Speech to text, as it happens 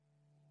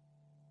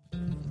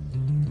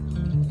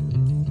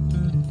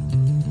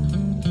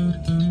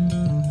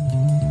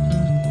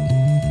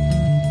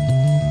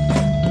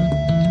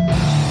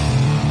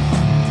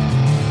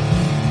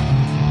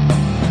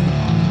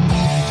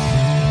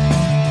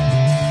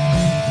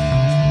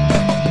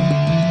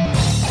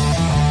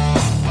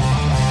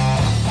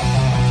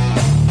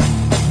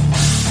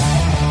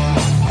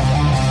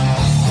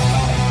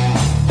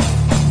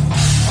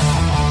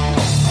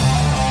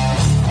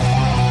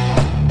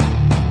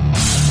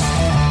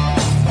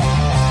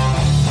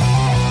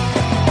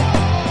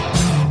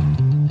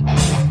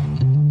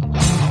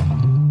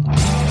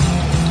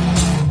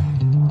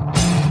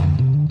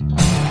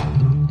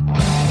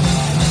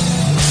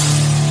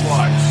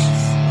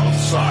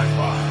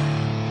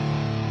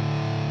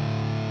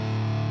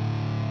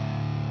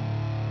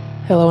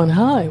Hello and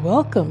hi,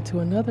 welcome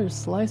to another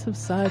Slice of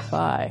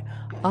Sci-Fi.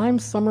 I'm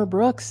Summer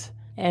Brooks,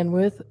 and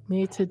with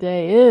me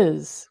today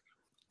is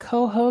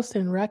co-host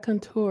and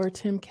raconteur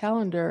Tim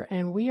Callender,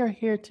 and we are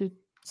here to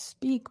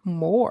speak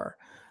more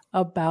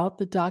about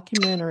the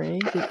documentary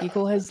The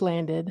Eagle Has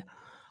Landed,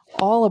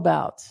 all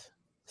about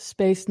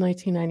Space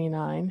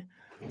 1999.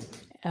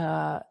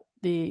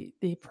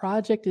 The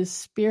project is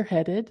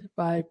spearheaded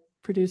by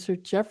producer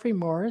Jeffrey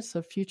Morris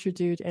of Future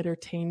Dude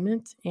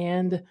Entertainment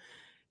and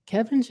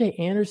Kevin J.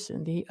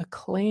 Anderson, the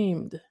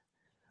acclaimed.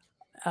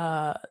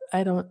 I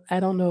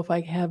don't know if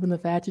I have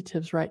enough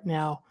adjectives right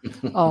now.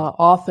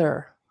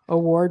 Author,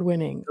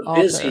 award-winning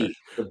author,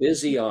 the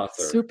busy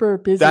author, super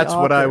busy. That's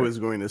author. What I was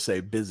going to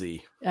say.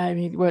 Busy. I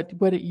mean,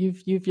 what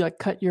you've like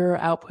cut your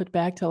output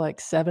back to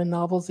like 7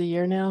 novels a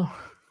year now.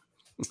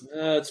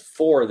 It's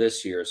 4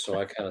 this year, so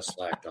I kind of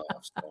slacked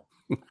off. So.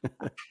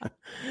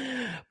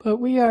 But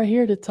we are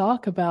here to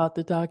talk about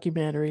the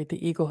documentary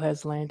The Eagle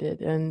Has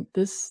Landed, and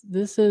this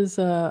is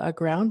a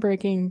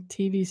groundbreaking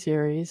TV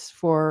series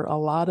for a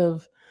lot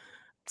of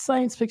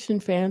science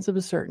fiction fans of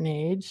a certain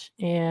age,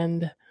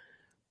 and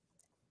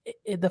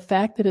the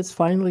fact that it's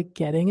finally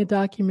getting a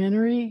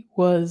documentary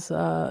was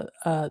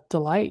a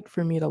delight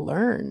for me to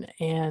learn.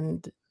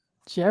 And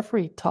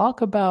Jeffrey,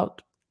 talk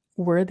about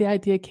where the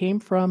idea came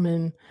from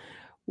and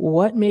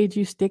what made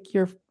you stick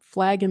your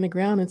flag in the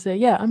ground and say,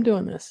 yeah, I'm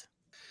doing this.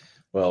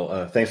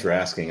 Well, thanks for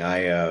asking.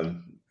 I've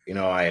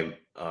been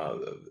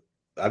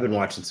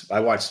watching. I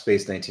watched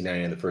Space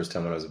 1999 the first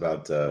time when I was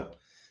about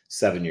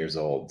 7 years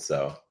old.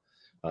 So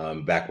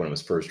back when it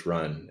was first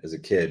run as a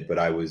kid. But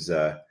I was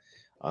a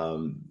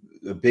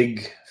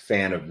big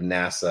fan of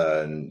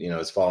NASA, and I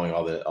was following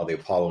all the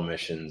Apollo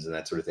missions and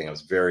that sort of thing. I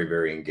was very,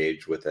 very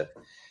engaged with it.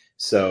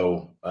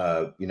 So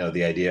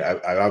the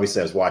idea. I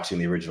was watching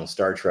the original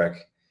Star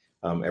Trek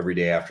every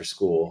day after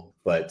school,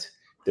 but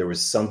there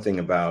was something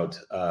about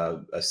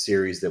a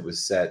series that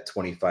was set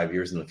 25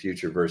 years in the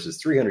future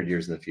versus 300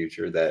 years in the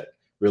future that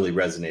really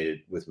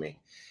resonated with me.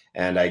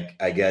 And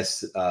I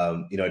guess,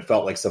 it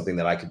felt like something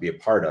that I could be a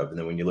part of. And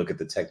then when you look at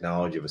the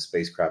technology of a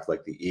spacecraft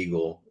like the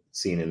Eagle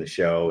seen in the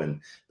show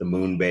and the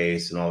moon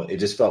base and all, it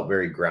just felt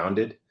very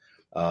grounded.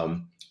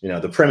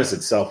 The premise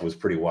itself was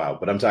pretty wild,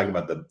 but I'm talking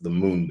about the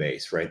moon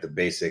base, right? The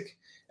basic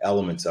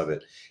elements of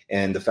it.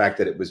 And the fact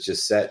that it was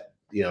just set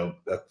a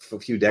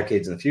few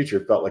decades in the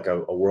future felt like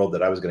a world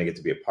that I was going to get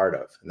to be a part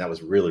of. And that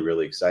was really,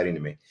 really exciting to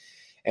me.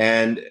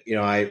 And,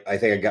 I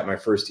think I got my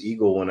first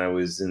Eagle when I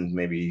was in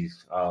maybe,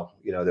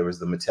 there was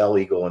the Mattel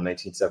Eagle in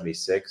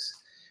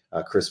 1976,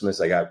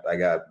 Christmas. I got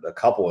a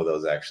couple of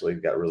those actually,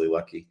 got really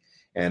lucky.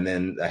 And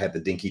then I had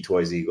the Dinky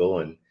Toys Eagle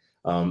and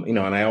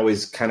I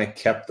always kind of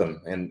kept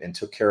them and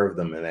took care of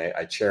them. And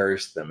I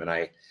cherished them.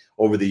 And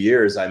over the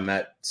years, I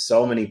met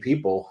so many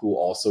people who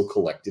also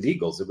collected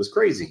Eagles. It was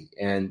crazy.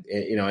 And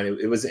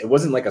it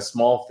wasn't like a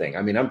small thing.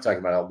 I mean, I'm talking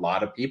about a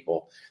lot of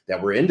people that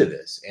were into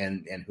this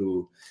and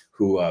who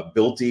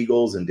built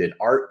Eagles and did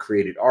art,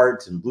 created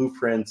art and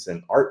blueprints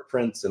and art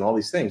prints and all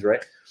these things.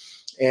 Right.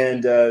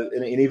 And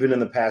even in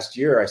the past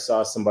year, I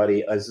saw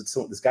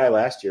this guy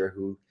last year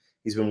who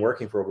he's been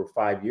working for over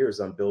 5 years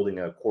on building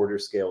a quarter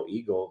scale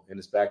Eagle in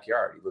his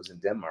backyard. He lives in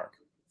Denmark.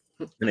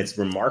 And it's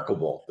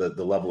remarkable,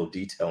 the level of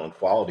detail and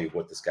quality of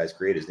what this guy's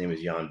created. His name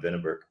is Jan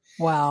Vinneberg.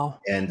 Wow.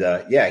 And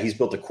he's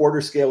built a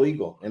quarter scale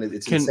Eagle, and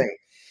it's insane.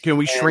 Can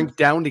we shrink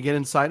down to get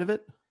inside of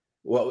it?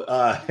 Well,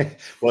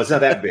 it's not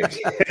that big,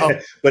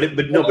 but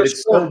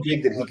it's so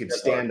big that he could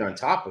stand on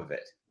top of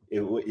it.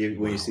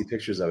 When you see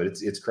pictures of it,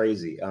 it's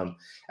crazy.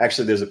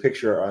 Actually, there's a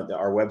picture on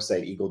our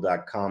website,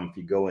 eagle.com. If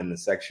you go in the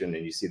section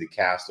and you see the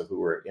cast of who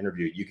were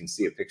interviewed, you can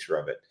see a picture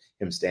of it,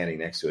 him standing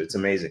next to it. It's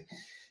amazing.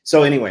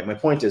 So anyway, my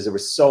point is there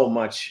was so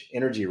much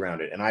energy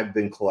around it, and I've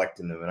been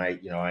collecting them, and I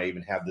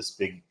even have this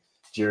big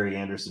Jerry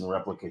Anderson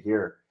replica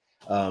here,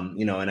 and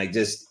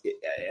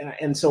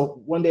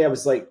so one day I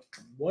was like,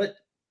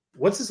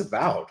 what's this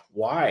about?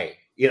 Why?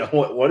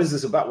 What is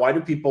this about? Why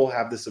do people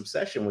have this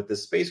obsession with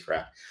this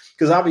spacecraft?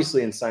 Because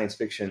obviously in science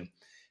fiction,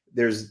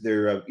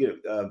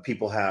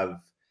 people have,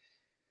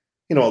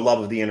 a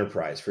love of the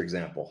Enterprise, for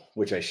example,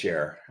 which I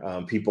share.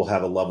 People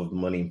have a love of the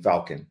Millennium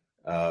Falcon.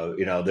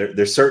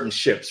 There's certain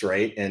ships,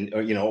 right? And,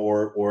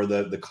 or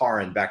the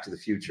car in Back to the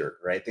Future,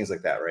 right? Things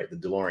like that, right? The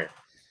DeLorean.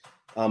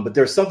 But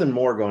there's something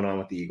more going on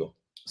with the Eagle.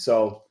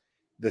 So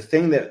the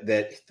thing that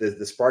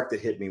the spark that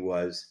hit me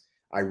was,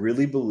 I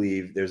really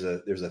believe there's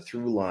a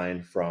through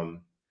line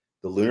from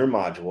the lunar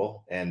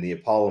module and the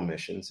Apollo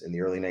missions in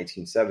the early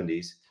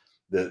 1970s,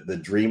 the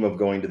dream of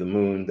going to the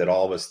moon that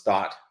all of us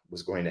thought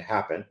was going to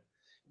happen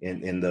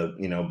in the,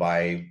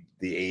 by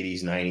the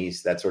 80s,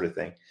 90s, that sort of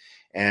thing.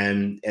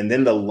 And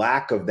then the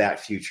lack of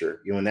that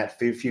future, when that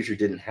future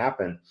didn't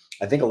happen,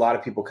 I think a lot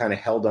of people kind of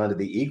held onto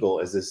the Eagle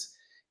as this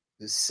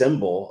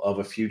symbol of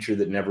a future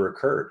that never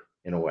occurred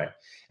in a way.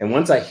 And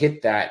once I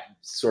hit that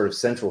sort of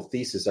central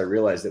thesis, I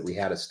realized that we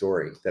had a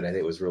story that I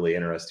think was really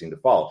interesting to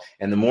follow.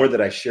 And the more that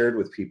I shared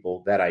with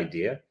people that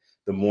idea,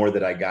 the more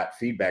that I got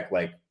feedback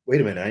like,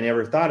 wait a minute, I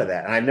never thought of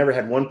that. And I've never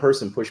had one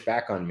person push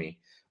back on me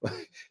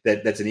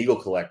that's an Eagle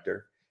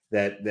collector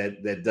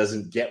that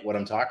doesn't get what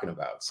I'm talking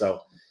about.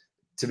 So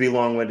to be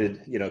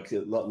long-winded,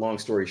 long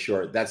story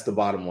short, that's the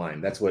bottom line.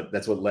 That's what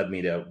led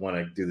me to want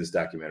to do this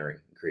documentary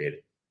and create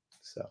it.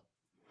 So,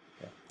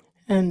 yeah.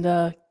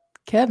 And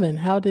Kevin,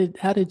 how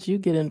did you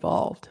get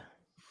involved?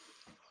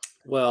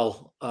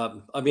 Well,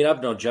 I mean,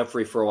 I've known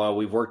Jeffrey for a while.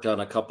 We've worked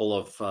on a couple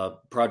of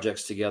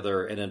projects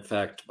together, and in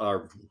fact,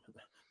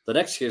 the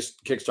next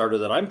Kickstarter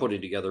that I'm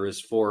putting together is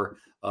for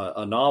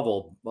a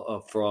novel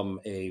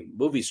from a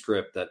movie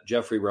script that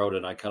Jeffrey wrote,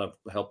 and I kind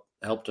of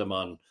helped him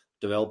on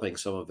developing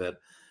some of it.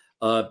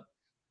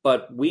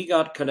 But we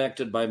got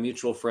connected by a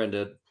mutual friend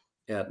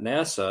at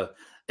NASA,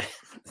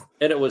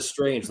 and it was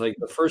strange. Like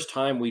the first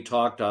time we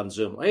talked on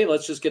Zoom, hey,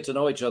 let's just get to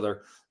know each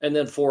other. And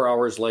then 4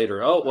 hours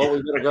later, oh, well,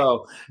 we gotta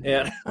go.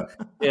 And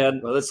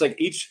it's like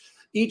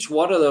each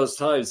one of those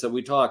times that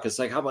we talk, it's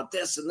like, how about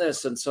this and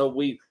this? And so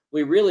we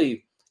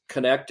really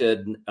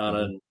connected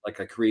on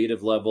a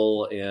creative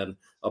level and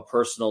a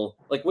personal,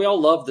 like we all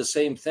love the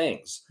same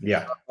things.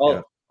 Yeah.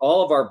 All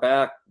of our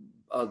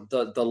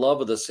the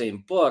love of the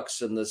same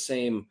books and the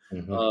same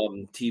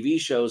TV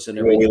shows and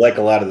everything. We like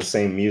a lot of the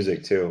same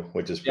music too,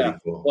 which is pretty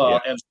cool.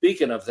 Well, and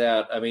speaking of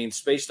that, I mean,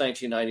 Space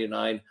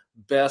 1999,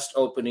 best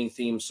opening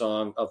theme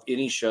song of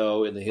any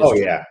show in the history. Oh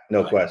yeah,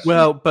 no question.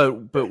 Well,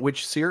 but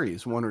which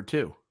series? 1 or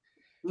 2?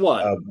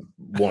 One.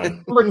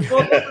 One.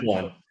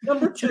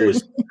 Number 2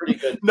 is pretty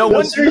good.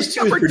 No, series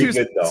 2 is pretty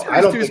good though. I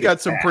don't think it's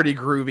got some pretty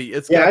groovy.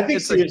 I think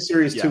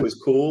series 2 is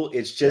cool.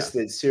 It's just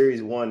that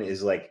series 1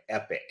 is like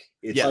epic.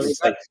 It's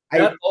like I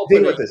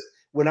think about this.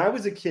 When I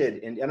was a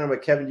kid, and I don't know,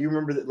 Kevin, do you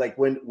remember that? Like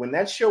when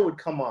that show would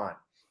come on,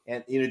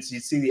 and you'd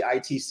see the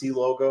ITC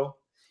logo,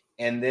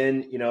 and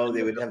then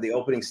they would have the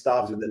opening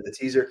stops with the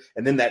teaser,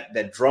 and then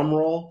that drum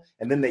roll,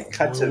 and then they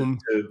cut to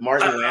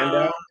Martin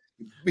Landau,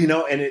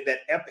 and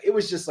it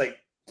was just like,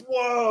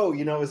 whoa,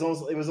 it was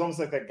almost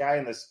like that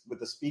guy with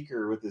the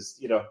speaker with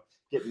this,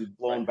 getting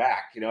blown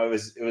back.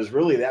 It was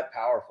really that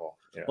powerful.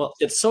 Well,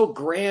 it's so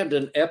grand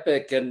and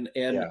epic, and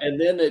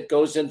then it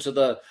goes into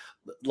the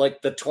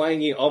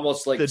twangy,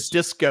 almost like the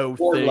disco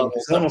thing.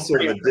 It's almost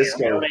sort of a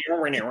disco.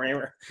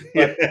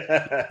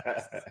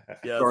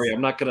 Sorry,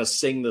 I'm not going to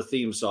sing the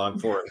theme song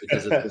for it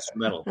because it's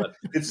instrumental. But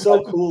it's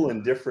so cool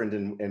and different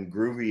and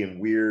groovy and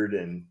weird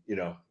and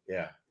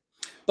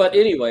But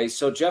anyway,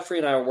 so Jeffrey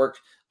and I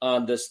worked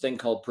on this thing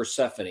called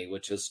Persephone,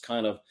 which is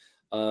kind of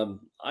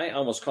I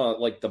almost call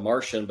it like The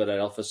Martian, but at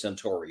Alpha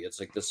Centauri.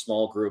 It's like this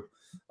small group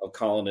of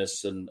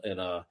colonists in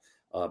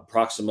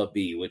Proxima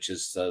B, which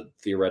is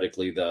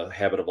theoretically the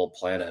habitable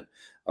planet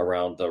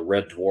around the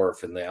red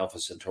dwarf in the Alpha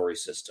Centauri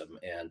system.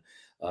 And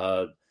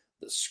the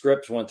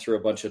script went through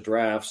a bunch of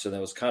drafts, and it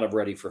was kind of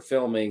ready for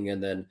filming.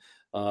 And then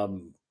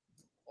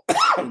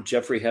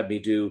Jeffrey had me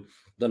do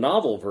the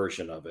novel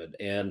version of it,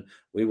 and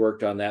we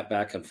worked on that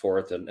back and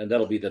forth. And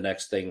that'll be the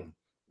next thing.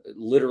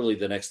 Literally,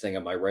 the next thing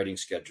on my writing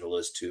schedule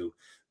is to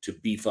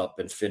beef up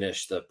and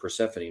finish the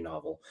Persephone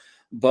novel.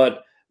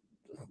 But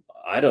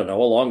I don't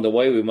know, along the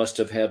way, we must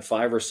have had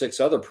 5 or 6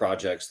 other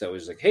projects that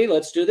was like, hey,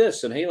 let's do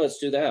this. And hey, let's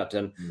do that.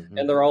 And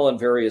they're all in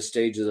various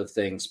stages of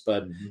things.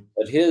 But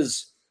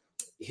his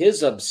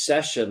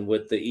obsession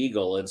with the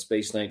Eagle in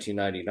Space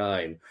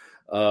 1999.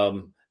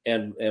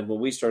 And when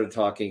we started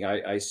talking,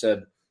 I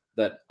said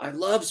that I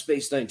love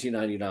Space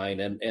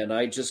 1999. And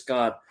I just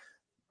got,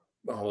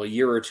 a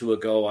year or two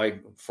ago,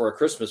 for a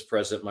Christmas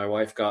present, my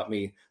wife got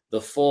me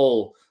the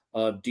full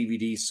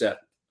DVD set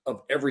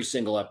of every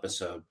single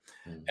episode.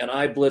 And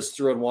I blitzed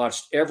through and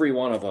watched every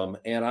one of them.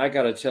 And I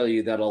got to tell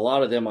you that a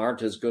lot of them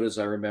aren't as good as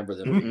I remember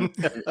them.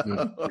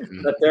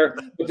 But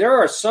there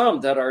are some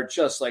that are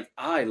just like,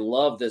 I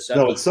love this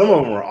episode. No, some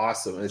of them were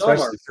awesome.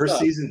 Especially the first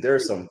season, there are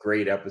some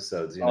great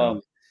episodes,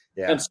 And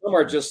some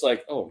are just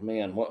like, oh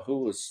man,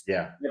 who was,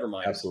 never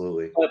mind.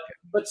 Absolutely.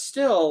 But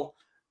still,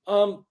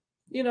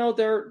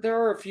 there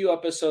are a few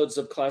episodes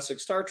of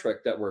classic Star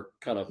Trek that were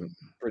kind of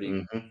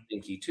pretty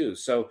dinky too.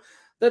 So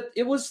that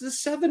it was the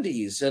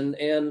 70s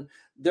and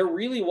there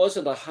really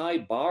wasn't a high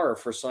bar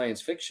for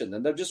science fiction,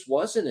 and there just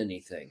wasn't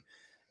anything.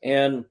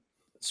 And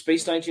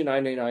Space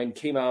 1999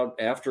 came out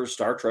after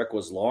Star Trek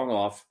was long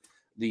off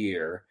the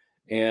air.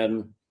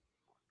 And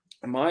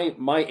my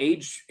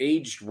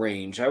age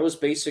range, I was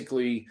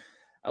basically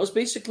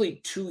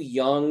too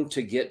young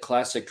to get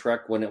classic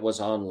Trek when it was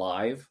on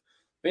live.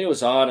 I mean, it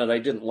was on, and I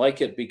didn't like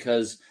it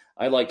because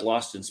I liked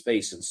Lost in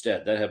Space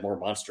instead. That had more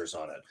monsters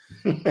on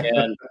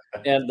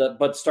it,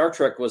 but Star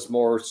Trek was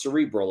more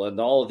cerebral, and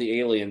all of the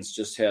aliens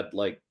just had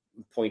like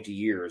pointy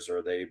ears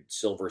or they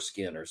silver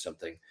skin or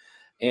something.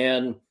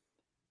 And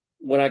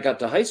when I got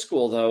to high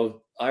school,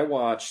 though, I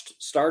watched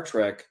Star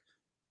Trek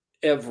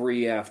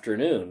every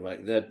afternoon.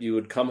 Like that, you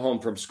would come home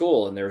from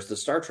school, and there's the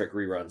Star Trek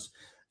reruns,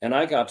 and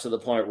I got to the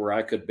point where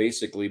I could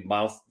basically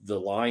mouth the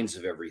lines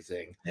of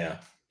everything. Yeah.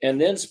 And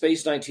then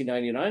Space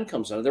 1999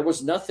 comes out. There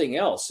was nothing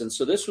else. And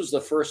so this was the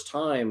first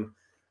time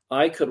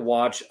I could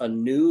watch a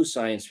new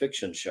science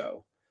fiction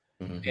show.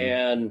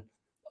 And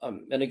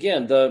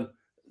again,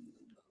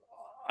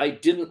 I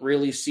didn't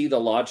really see the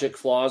logic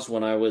flaws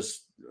when I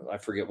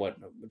forget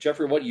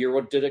Jeffrey, what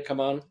year did it come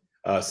on?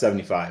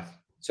 75.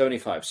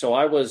 75. So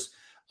I was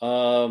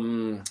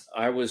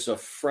a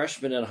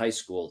freshman in high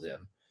school then,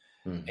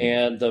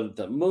 and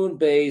the moon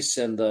base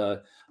and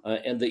the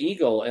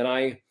Eagle, and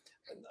I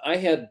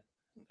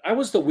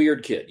was the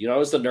weird kid. I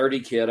was the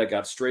nerdy kid. I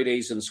got straight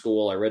A's in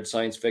school. I read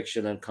science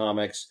fiction and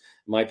comics.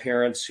 My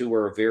parents, who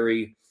were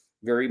very,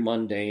 very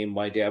mundane,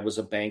 my dad was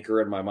a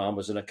banker and my mom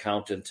was an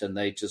accountant, and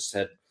they just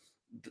had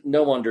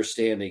no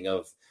understanding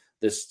of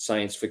this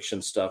science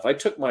fiction stuff. I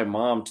took my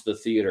mom to the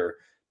theater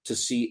to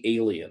see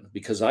Alien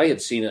because I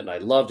had seen it and I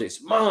loved it. I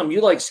said, Mom,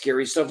 you like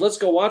scary stuff. Let's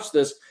go watch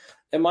this.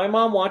 And my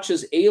mom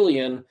watches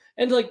Alien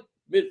and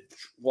it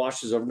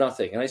washes over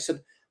nothing. And I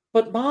said,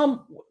 but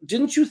Mom,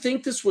 didn't you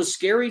think this was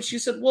scary? And she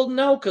said, well,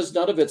 no, because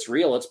none of it's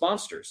real. It's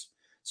monsters.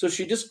 So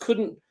she just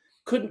couldn't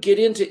get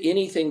into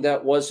anything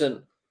that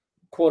wasn't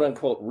quote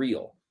unquote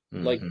real,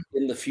 like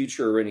in the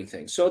future or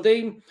anything. So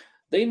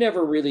they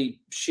never really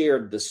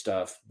shared the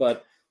stuff,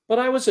 but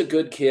I was a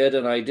good kid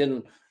and I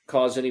didn't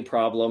cause any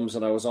problems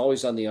and I was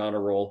always on the honor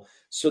roll.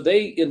 So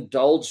they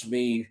indulged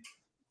me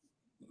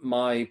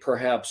my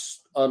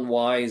perhaps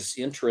unwise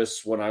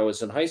interests when I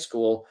was in high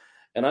school.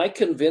 And I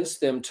convinced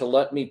them to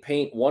let me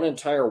paint one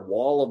entire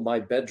wall of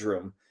my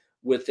bedroom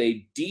with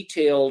a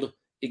detailed,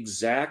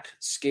 exact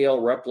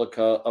scale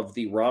replica of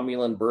the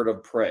Romulan bird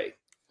of prey.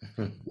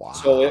 Wow.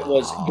 So it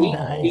was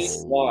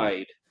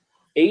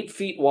 8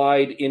 feet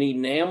wide in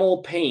enamel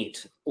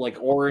paint, like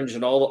orange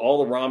and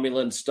all the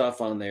Romulan stuff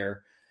on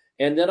there.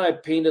 And then I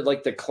painted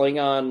like the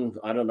Klingon,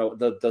 I don't know,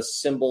 the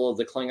symbol of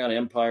the Klingon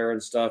Empire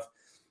and stuff.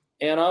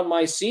 And on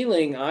my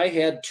ceiling, I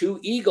had 2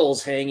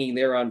 eagles hanging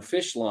there on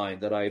fish line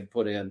that I had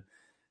put in.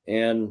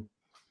 And,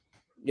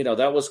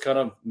 that was kind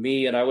of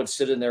me. And I would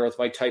sit in there with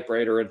my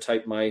typewriter and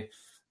type my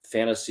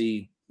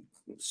fantasy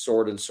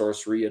sword and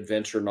sorcery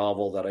adventure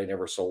novel that I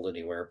never sold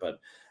anywhere. But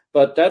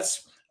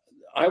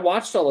I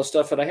watched all the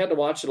stuff and I had to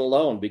watch it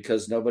alone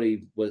because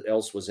nobody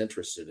else was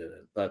interested in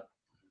it. But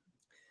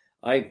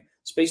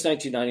Space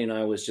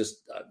 1999 was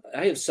just,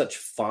 I have such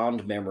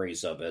fond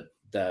memories of it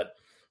that,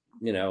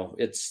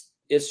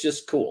 it's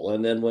just cool.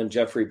 And then when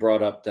Jeffrey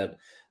brought up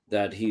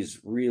that he's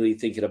really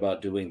thinking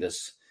about doing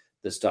this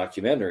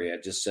documentary, I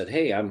just said,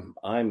 hey, I'm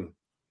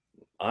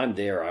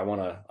there. I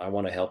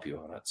want to help you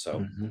on it.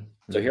 So,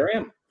 so here I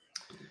am.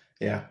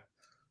 Yeah.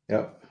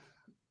 Yep.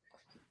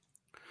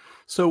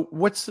 So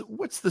what's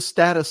the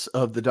status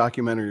of the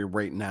documentary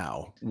right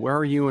now? Where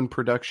are you in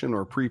production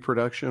or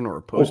pre-production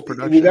or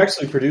post-production? We've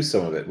actually produced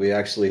some of it. We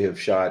actually have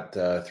shot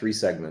 3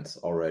 segments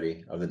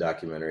already of the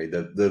documentary.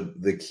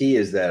 The key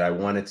is that I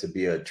want it to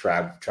be a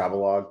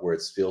travelogue where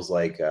it feels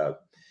like,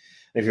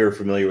 if you're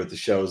familiar with the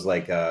shows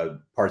like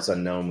Parts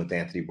Unknown with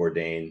Anthony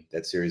Bourdain,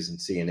 that series in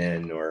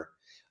CNN, or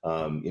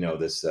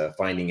this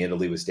Finding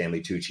Italy with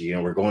Stanley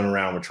Tucci. We're going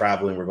around, we're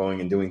traveling, we're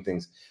going and doing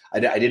things. I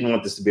didn't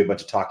want this to be a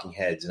bunch of talking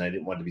heads, and I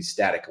didn't want it to be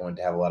static. I wanted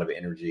to have a lot of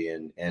energy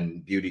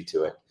and beauty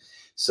to it.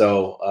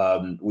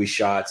 So we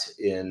shot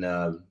in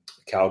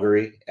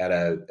Calgary at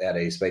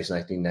a Space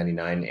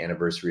 1999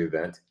 anniversary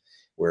event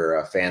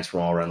where fans from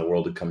all around the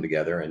world had come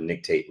together, and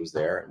Nick Tate was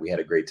there, and we had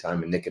a great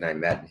time. And Nick and I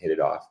met and hit it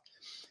off.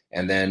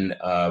 And then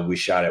we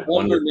shot at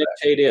Wonder Nick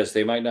Tate is.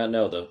 They might not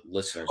know, the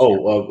listeners.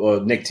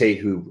 Nick Tate,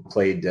 who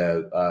played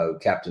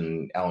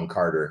Captain Alan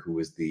Carter, who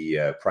was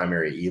the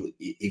primary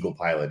Eagle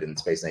pilot in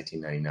Space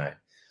 1999.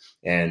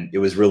 And it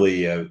was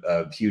really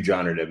a huge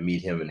honor to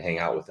meet him and hang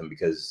out with him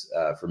because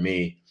for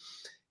me,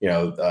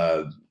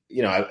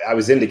 I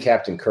was into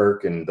Captain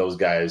Kirk and those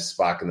guys,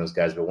 Spock and those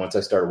guys. But once I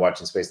started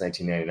watching Space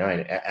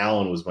 1999,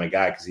 Alan was my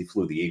guy because he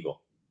flew the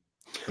Eagle.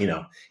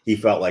 He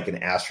felt like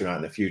an astronaut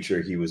in the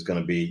future. He was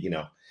going to be,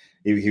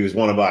 he was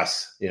one of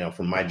us,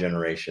 from my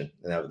generation.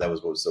 And that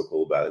was what was so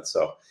cool about it.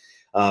 So,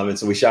 and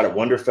so we shot at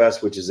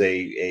Wonderfest, which is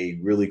a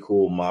really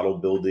cool model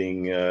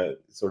building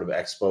sort of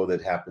expo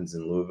that happens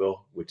in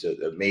Louisville, which is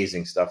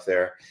amazing stuff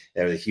there.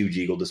 They have a huge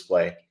Eagle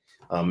display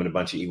and a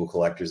bunch of Eagle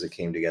collectors that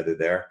came together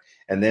there.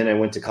 And then I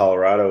went to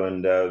Colorado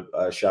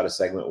and shot a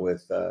segment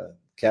with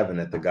Kevin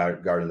at the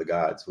Garden of the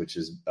Gods, which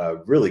is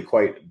really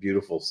quite a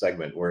beautiful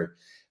segment where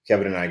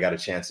Kevin and I got a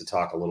chance to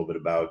talk a little bit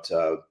about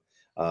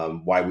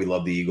why we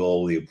love the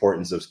Eagle, the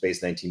importance of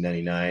Space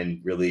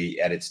 1999, really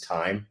at its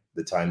time,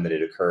 the time that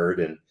it occurred,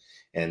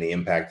 and the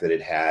impact that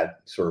it had,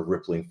 sort of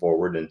rippling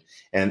forward,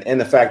 and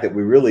the fact that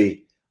we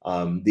really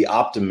the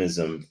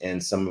optimism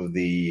and some of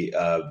the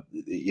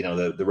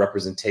the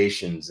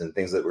representations and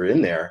things that were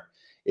in there,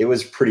 it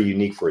was pretty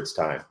unique for its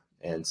time,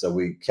 and so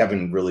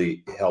Kevin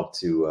really helped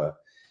to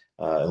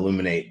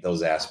illuminate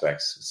those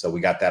aspects. So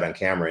we got that on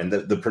camera, and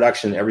the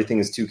production, everything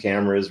is 2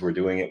 cameras. We're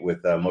doing it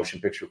with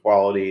motion picture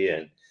quality,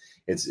 and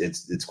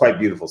it's quite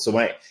beautiful. So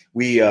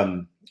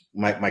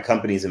my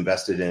company's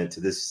invested in it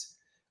to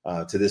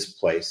this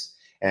place,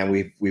 and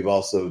we've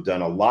also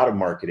done a lot of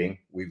marketing.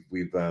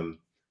 We've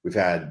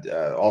had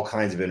all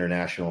kinds of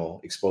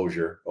international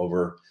exposure.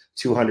 Over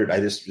 200. I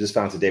just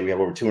found today we have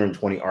over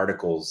 220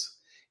 articles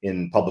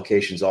in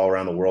publications all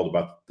around the world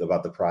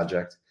about the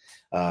project.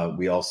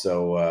 We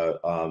also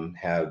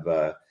have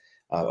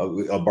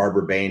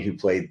Barbara Bain, who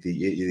played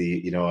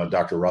the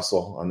Dr.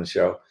 Russell on the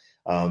show.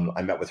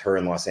 I met with her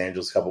in Los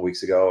Angeles a couple of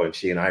weeks ago, and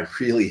she and I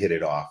really hit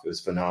it off. It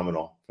was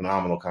phenomenal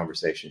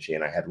conversation. She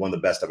and I had one of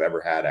the best I've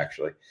ever had,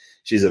 actually.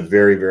 She's a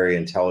very, very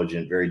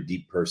intelligent, very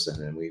deep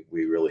person, and we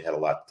really had a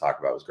lot to talk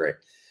about. It was great.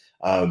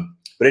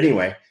 But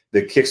anyway,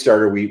 the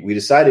Kickstarter, we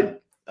decided,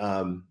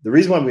 the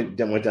reason why we went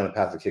down the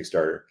path of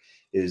Kickstarter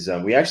is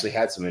we actually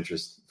had some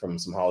interest from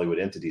some Hollywood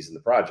entities in the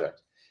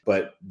project.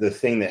 But the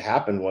thing that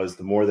happened was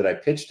the more that I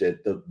pitched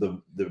it,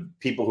 the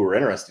people who were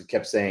interested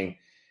kept saying,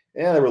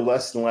 yeah, they were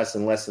less and less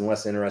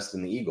interested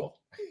in the Eagle.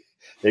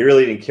 They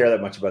really didn't care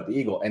that much about the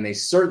Eagle. And they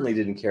certainly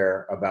didn't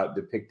care about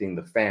depicting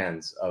the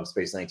fans of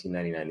Space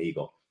 1999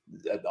 Eagle.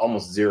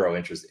 Almost zero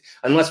interest,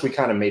 unless we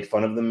kind of made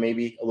fun of them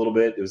maybe a little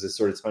bit. It was a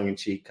sort of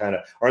tongue-in-cheek kind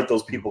of, aren't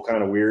those people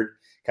kind of weird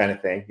kind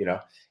of thing,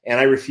 And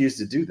I refuse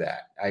to do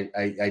that.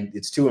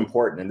 It's too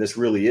important. And this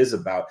really is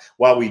about,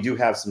 while we do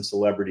have some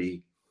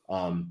celebrity,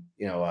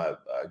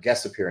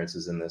 guest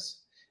appearances in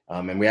this,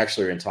 and we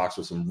actually are in talks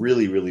with some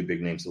really, really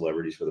big name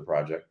celebrities for the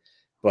project,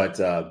 but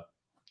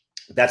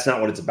that's not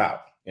what it's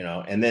about.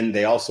 And then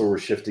they also were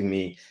shifting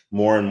me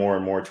more and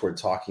more toward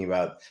talking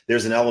about,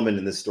 there's an element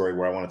in this story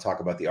where I want to talk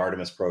about the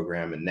Artemis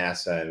program and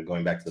NASA and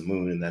going back to the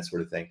moon and that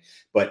sort of thing.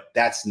 But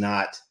that's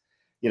not,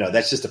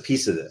 that's just a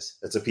piece of this.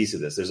 That's a piece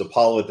of this. There's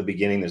Apollo at the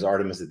beginning, there's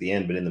Artemis at the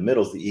end, but in the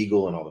middle is the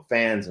Eagle and all the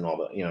fans and all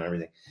the,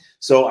 everything.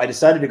 So I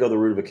decided to go the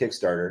route of a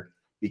Kickstarter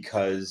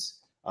because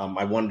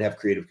I wanted to have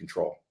creative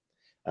control.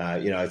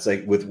 It's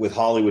like with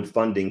Hollywood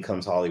funding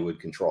comes Hollywood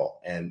control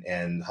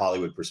and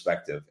Hollywood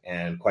perspective.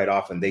 And quite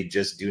often they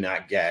just do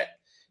not get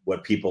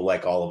what people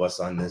like all of us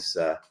on this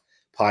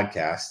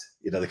podcast,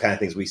 the kind of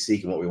things we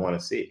seek and what we want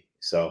to see.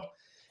 So,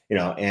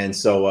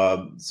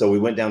 so we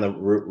went down the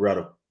route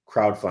of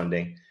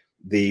crowdfunding.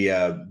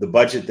 The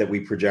budget that we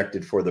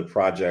projected for the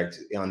project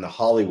on the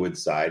Hollywood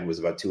side was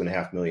about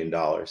 $2.5 million.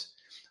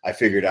 I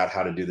figured out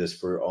how to do this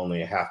for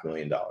only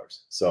 $500,000.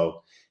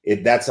 So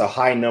that's a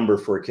high number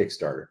for a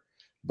Kickstarter.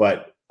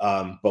 But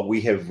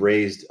we have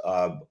raised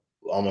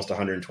almost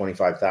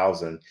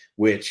 $125,000,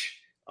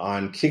 which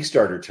on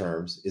Kickstarter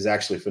terms is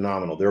actually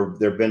phenomenal.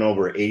 There've been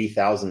over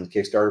 80,000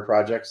 Kickstarter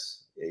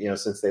projects,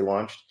 since they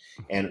launched,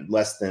 and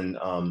less than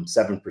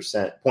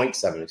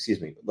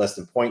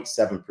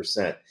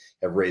 0.7%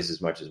 have raised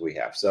as much as we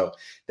have. So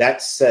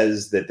that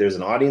says that there's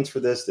an audience for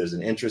this. There's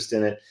an interest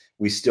in it.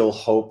 We still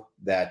hope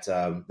that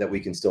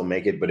we can still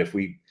make it, but if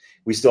we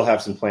still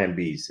have some plan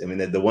Bs. I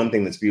mean, the one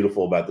thing that's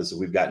beautiful about this is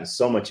we've gotten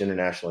so much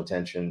international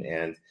attention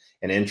and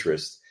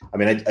interest. I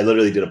mean, I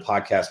literally did a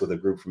podcast with a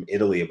group from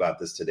Italy about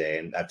this today,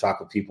 and I've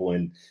talked with people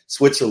in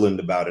Switzerland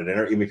about it.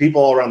 And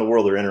people all around the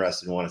world are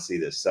interested and want to see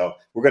this. So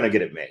we're going to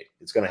get it made.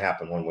 It's going to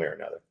happen one way or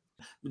another.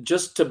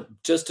 Just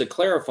to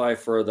clarify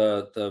for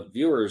the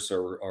viewers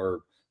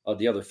or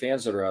the other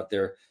fans that are out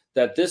there,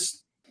 that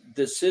this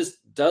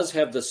does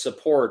have the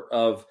support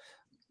of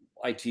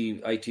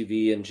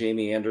ITV and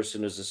Jamie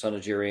Anderson is the son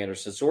of Jerry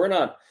Anderson. So we're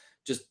not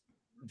just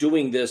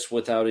doing this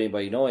without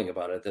anybody knowing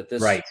about it. That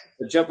this, right?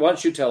 Jeff, why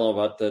don't you tell them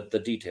about the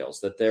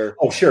details that they're?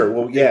 Oh, sure.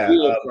 Well, yeah.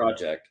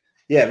 Project.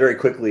 Yeah, very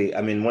quickly.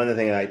 I mean, one of the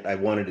things I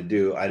wanted to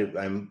do.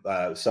 I'm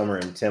Summer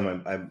and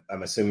Tim.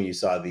 I'm assuming you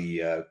saw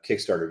the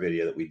Kickstarter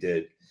video that we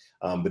did,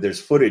 but there's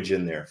footage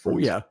in there.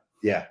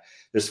 Yeah.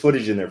 There's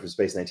footage in there for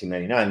Space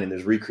 1999, and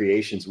there's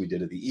recreations we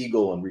did of the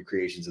Eagle and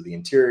recreations of the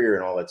interior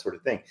and all that sort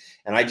of thing.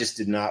 And I just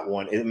did not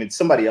want,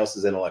 somebody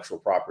else's intellectual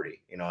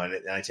property, and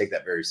I take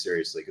that very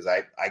seriously because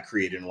I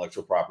create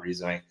intellectual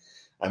properties and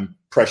I'm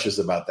precious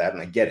about that,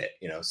 and I get it,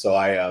 So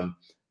I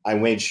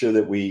made sure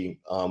that we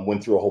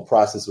went through a whole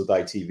process with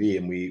ITV,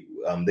 and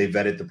they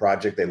vetted the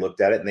project, they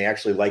looked at it, and they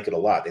actually like it a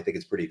lot. They think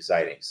it's pretty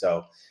exciting.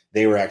 So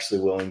they were actually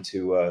willing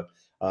to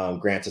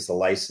grant us a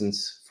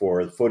license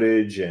for the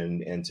footage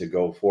and to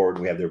go forward.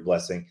 We have their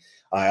blessing.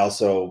 I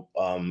also,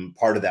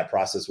 part of that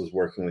process was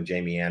working with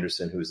Jamie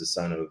Anderson, who is the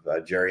son of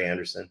Jerry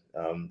Anderson,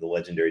 the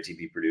legendary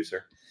TV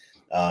producer.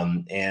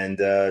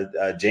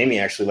 Jamie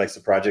actually likes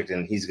the project,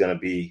 and he's going to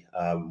be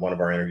one of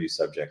our interview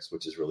subjects,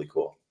 which is really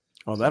cool.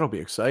 Oh, that'll be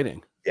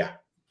exciting. Yeah.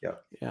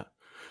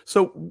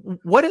 So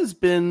what has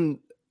been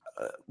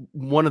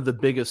one of the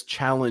biggest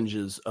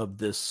challenges of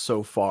this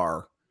so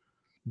far,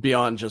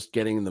 beyond just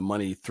getting the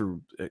money through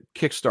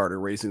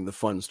Kickstarter, raising the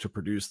funds to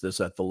produce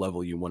this at the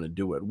level you want to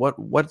do it?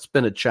 What's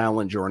been a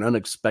challenge or an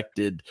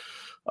unexpected,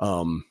 I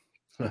don't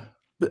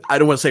want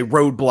to say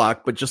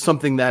roadblock, but just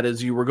something that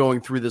as you were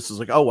going through this is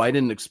like, oh, I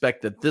didn't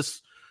expect that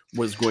this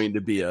was going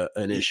to be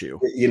an issue.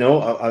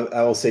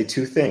 I will say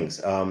two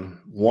things.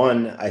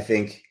 One, I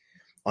think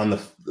on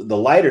the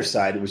lighter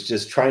side, it was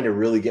just trying to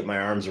really get my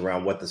arms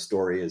around what the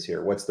story is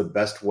here. What's the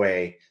best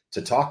way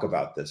to talk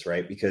about this,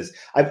 right? Because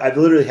I've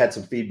literally had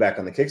some feedback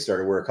on the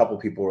Kickstarter where a couple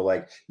people were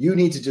like, you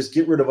need to just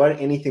get rid of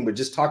anything, but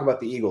just talk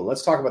about the Eagle.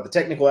 Let's talk about the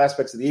technical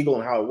aspects of the Eagle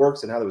and how it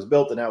works and how it was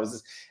built and how it was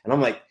this. And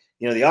I'm like,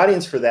 the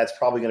audience for that's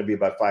probably going to be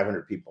about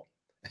 500 people,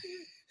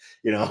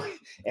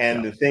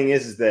 And the thing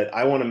is that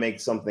I want to make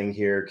something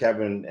here.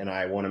 Kevin and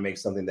I want to make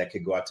something that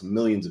could go out to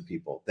millions of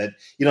people. That,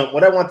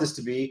 what I want this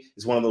to be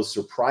is one of those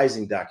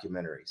surprising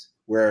documentaries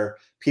where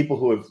people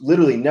who have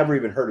literally never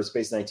even heard of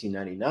Space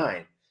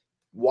 1999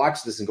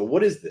 watch this and go,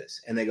 what is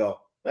this? And they go,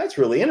 that's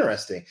really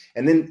interesting.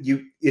 And then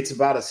it's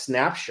about a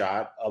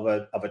snapshot of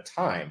a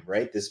time,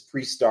 right? This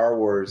pre-Star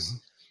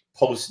Wars,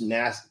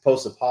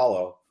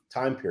 post-Apollo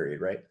time period,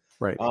 right?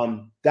 Right.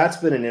 That's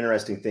been an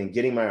interesting thing,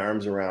 getting my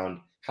arms around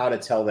how to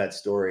tell that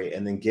story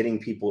and then getting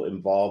people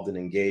involved and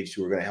engaged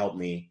who are going to help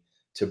me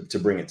to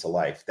bring it to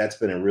life. That's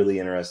been a really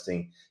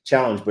interesting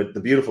challenge. But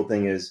the beautiful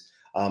thing is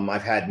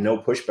I've had no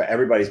pushback.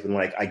 Everybody's been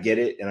like, I get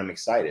it and I'm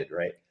excited,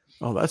 right?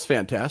 Oh, that's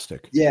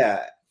fantastic.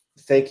 Yeah.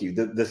 Thank you.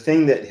 The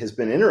thing that has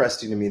been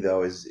interesting to me,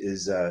 though, is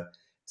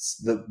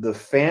the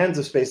fans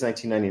of Space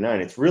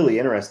 1999. It's really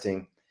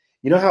interesting.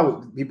 You know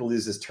how people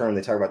use this term?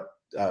 They talk about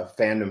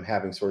fandom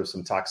having sort of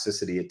some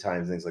toxicity at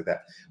times, things like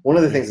that. One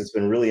of the things that's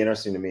been really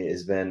interesting to me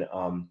has been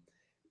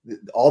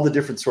all the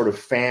different sort of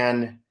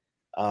fan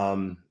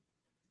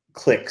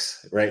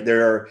cliques. Right?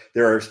 There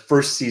are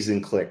first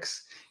season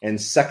cliques and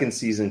second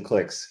season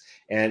cliques.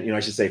 And, I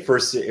should say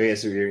first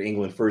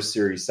England, first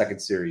series, second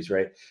series,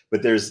 right?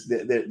 But there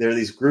are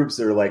these groups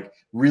that are like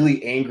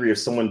really angry if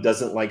someone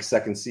doesn't like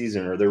second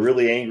season, or they're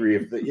really angry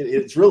if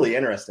it's really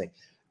interesting.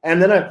 And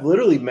then I've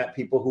literally met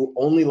people who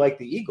only like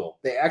the Eagle.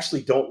 They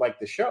actually don't like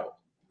the show.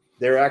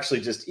 They're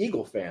actually just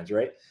Eagle fans,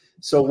 right?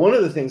 So one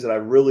of the things that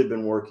I've really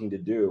been working to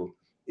do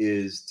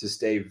is to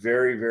stay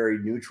very, very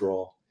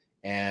neutral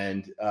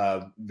and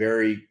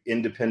very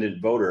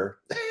independent voter.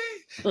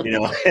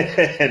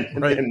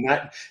 And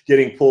not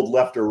getting pulled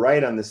left or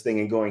right on this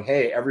thing and going,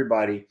 hey,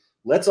 everybody,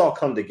 let's all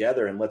come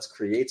together and let's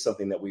create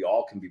something that we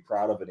all can be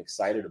proud of and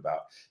excited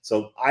about.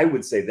 So I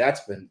would say that's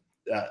been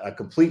a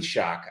complete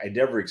shock. I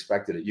never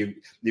expected it.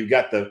 You've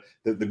got the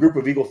group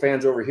of Eagle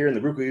fans over here and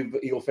the group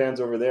of Eagle fans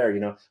over there.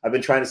 I've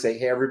been trying to say,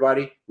 hey,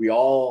 everybody, we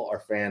all are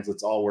fans.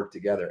 Let's all work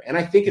together. And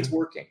I think it's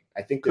working.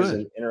 I think there's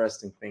an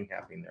interesting thing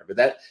happening there.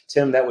 But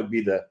Tim, that would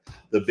be the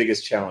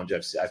biggest challenge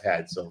I've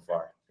had so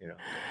far.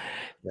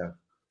 Yeah.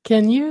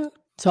 Can you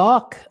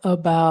talk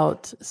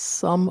about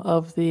some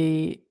of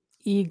the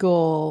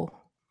Eagle,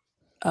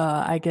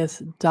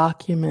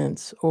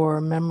 documents or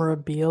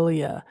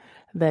memorabilia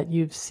that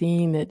you've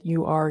seen that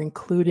you are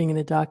including in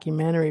the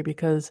documentary?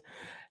 Because,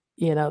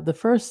 the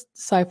first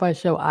sci-fi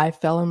show I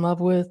fell in love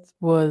with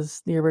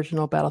was the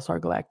original Battlestar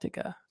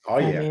Galactica. Oh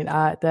yeah. I mean,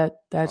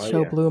 that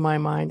show blew my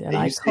mind. And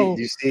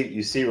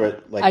you see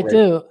what, like, I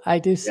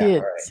do see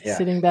it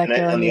sitting back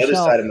there on the other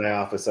shelf. side of my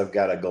office. I've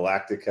got a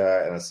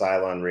Galactica and a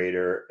Cylon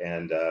Raider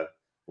and a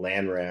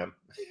Land Ram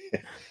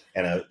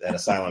and a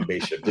Cylon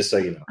base ship. Just so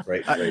you know,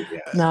 right? Yeah.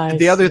 Nice.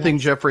 The other thing,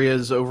 Jeffrey,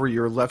 is over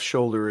your left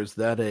shoulder. Is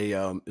that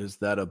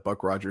a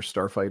Buck Rogers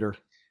Starfighter?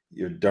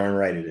 You're darn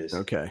right it is.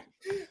 Okay.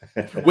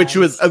 which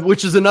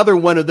is another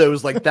one of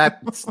those, like,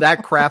 that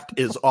craft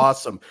is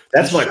awesome.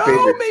 That's my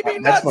favorite. Maybe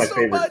that's not my so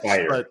favorite much,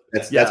 fighter. but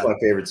That's my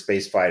favorite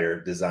space fighter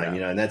design.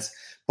 And that's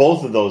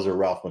both of those are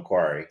Ralph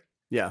McQuarrie.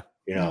 Yeah.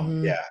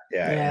 Mm-hmm.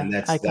 Yeah, and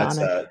that's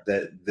iconic.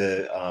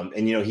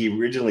 and he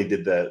originally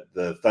did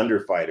the Thunder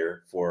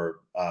Fighter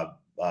for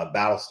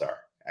Battlestar,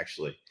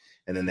 actually,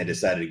 and then they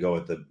decided to go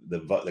with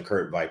the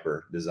current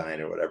Viper design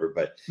or whatever.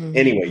 But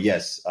anyway,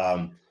 yes.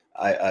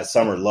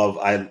 Summer love.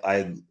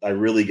 I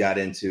really got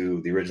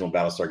into the original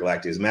Battlestar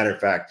Galactica. As a matter of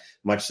fact,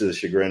 much to the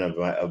chagrin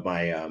of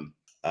my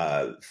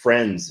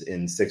friends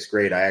in sixth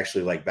grade, I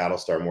actually like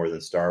Battlestar more than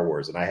Star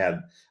Wars, and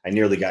I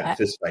nearly got in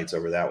fist fights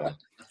over that one.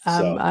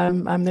 So,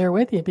 I'm there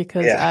with you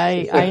because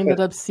I ended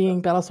up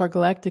seeing Battlestar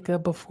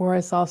Galactica before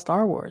I saw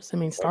Star Wars. I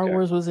mean, Star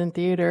Wars was in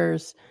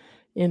theaters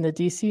in the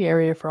DC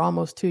area for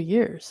almost 2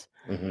 years.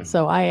 Mm-hmm.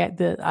 So I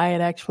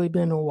had actually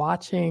been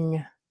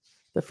watching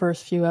the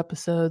first few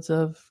episodes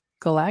of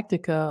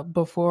Galactica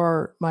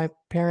before my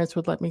parents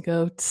would let me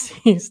go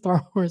see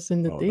Star Wars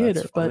in the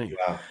theater.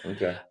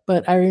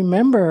 But I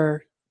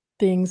remember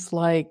things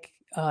like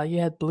you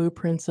had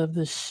blueprints of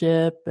the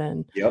ship,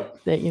 and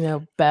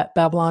that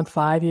Babylon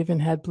 5 even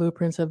had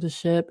blueprints of the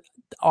ship.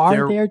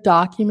 Are there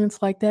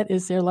documents like that?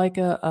 Is there like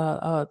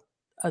a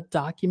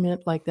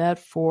document like that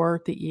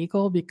for the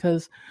Eagle?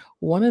 Because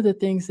one of the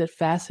things that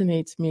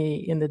fascinates me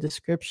in the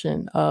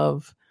description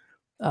of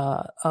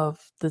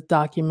the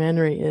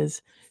documentary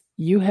is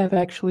you have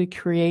actually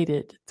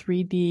created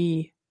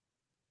 3D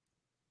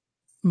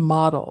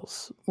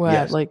models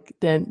where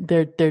then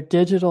they're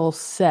digital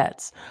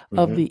sets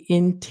of the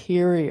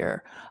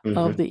interior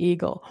of the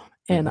Eagle.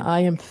 And I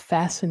am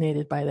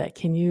fascinated by that.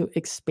 Can you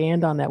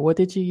expand on that? What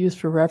did you use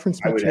for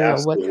reference material? I would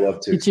absolutely love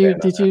to.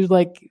 Did you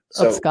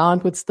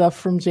abscond with stuff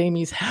from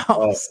Jamie's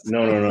house?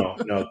 No.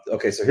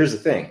 Okay, so here's the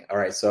thing. All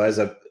right, so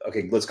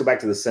let's go back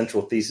to the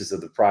central thesis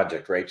of the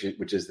project, right?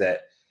 Which is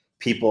that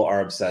people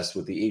are obsessed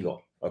with the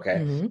Eagle. Okay.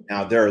 Mm-hmm.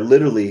 Now there are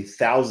literally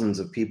thousands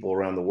of people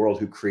around the world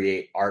who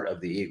create art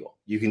of the Eagle.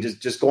 You can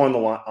just go on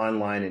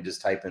online and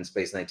just type in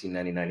Space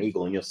 1999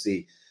 Eagle, and you'll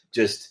see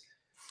just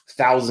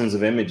thousands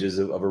of images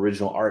of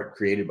original art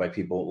created by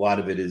people. A lot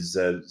of it is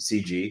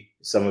CG.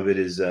 Some of it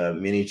is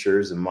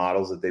miniatures and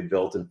models that they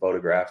built and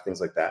photographed,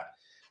 things like that.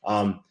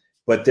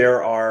 But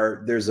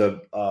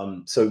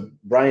so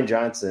Brian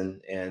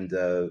Johnson and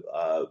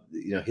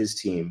his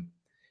team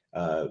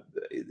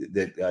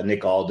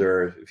Nick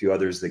Alder, a few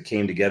others that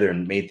came together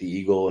and made the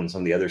Eagle and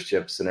some of the other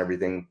ships and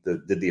everything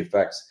that did the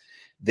effects.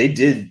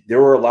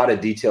 There were a lot of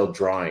detailed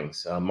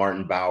drawings,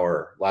 Martin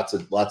Bauer, lots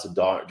of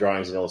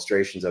drawings and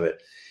illustrations of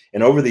it.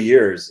 And over the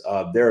years,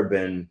 there have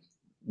been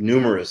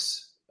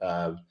numerous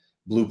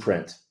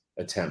blueprint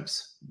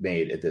attempts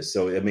made at this.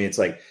 So, I mean, it's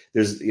like,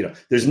 there's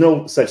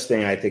no such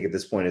thing, I think, at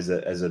this point as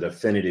a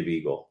definitive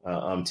Eagle.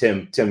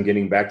 Tim,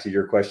 getting back to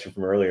your question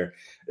from earlier,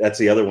 that's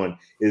the other one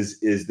is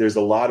there's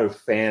a lot of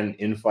fan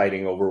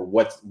infighting over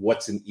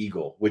what's an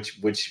Eagle, which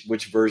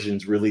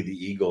version's really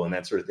the Eagle and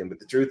that sort of thing. But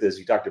the truth is,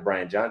 you talk to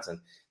Brian Johnson,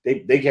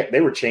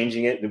 they were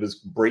changing it and it was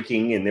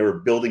breaking and they were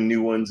building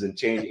new ones and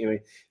changing. I mean,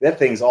 that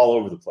thing's all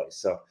over the place.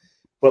 So,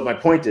 but my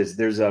point is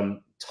there's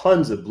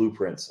tons of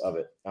blueprints of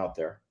it out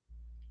there.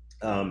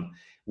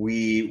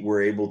 We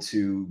were able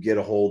to get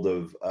a hold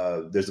of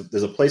there's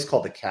a place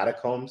called the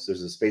Catacombs.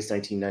 There's a Space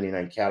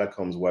 1999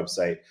 Catacombs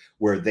website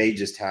where they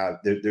just have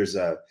there's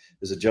a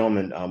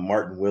gentleman,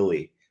 Martin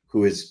Willey,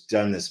 who has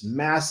done this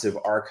massive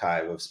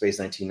archive of Space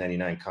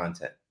 1999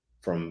 content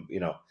from,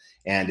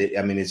 and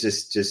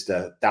it's just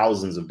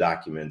thousands of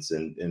documents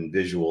and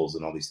visuals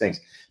and all these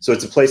things. So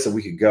it's a place that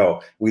we could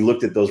go. We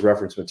looked at those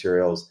reference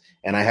materials,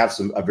 and I have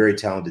a very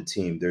talented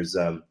team. There's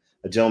a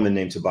gentleman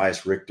named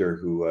Tobias Richter,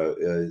 who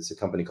is a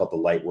company called The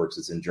Lightworks.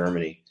 It's in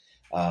Germany.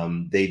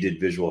 They did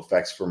visual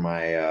effects for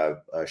my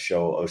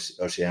show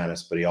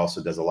Oceanus, but he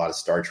also does a lot of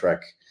Star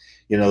Trek.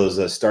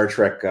 There's Star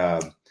Trek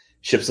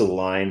Ships of the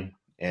Line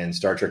and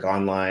Star Trek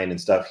Online and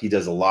stuff. He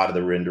does a lot of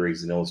the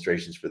renderings and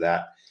illustrations for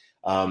that.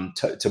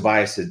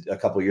 Tobias had, a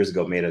couple of years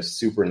ago, made a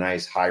super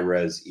nice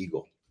high-res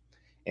Eagle,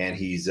 and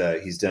he's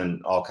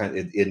done all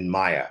kinds in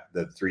Maya,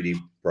 the 3D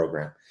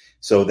program.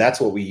 So that's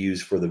what we use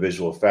for the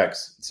visual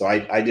effects. So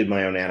I did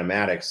my own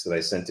animatics that I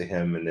sent to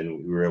him, and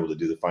then we were able to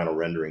do the final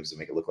renderings to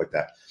make it look like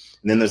that.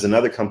 And then there's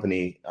another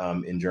company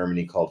in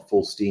Germany called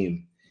Full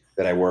Steam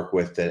that I work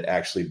with that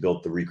actually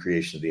built the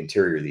recreation of the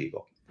interior of the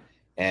Eagle.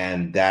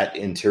 And that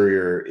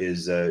interior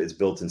is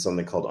built in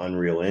something called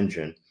Unreal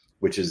Engine,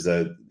 which is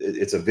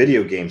it's a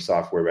video game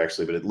software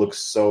actually, but it looks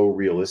so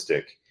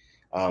realistic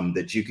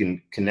that you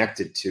can connect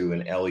it to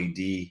an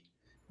LED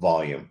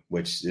volume,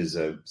 which is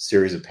a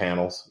series of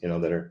panels,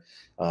 that are,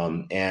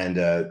 and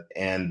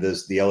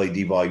the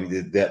LED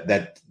volume,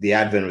 that the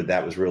advent of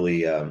that was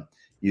really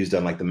used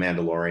on like The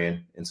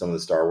Mandalorian and some of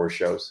the Star Wars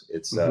shows.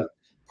 It's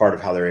part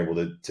of how they're able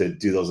to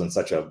do those on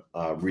such a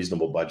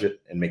reasonable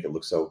budget and make it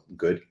look so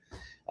good.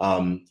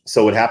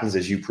 So what happens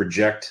is you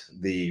project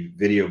the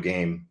video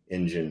game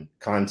engine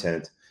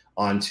content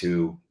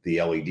onto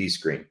the LED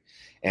screen,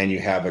 and you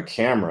have a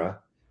camera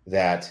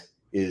that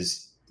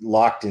is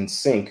locked in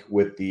sync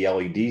with the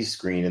LED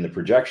screen and the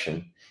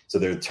projection. So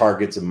there are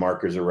targets and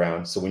markers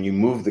around. So when you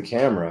move the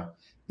camera,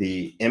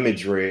 the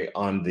imagery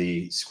on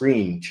the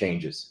screen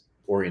changes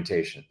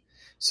orientation.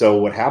 So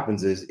what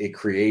happens is it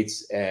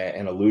creates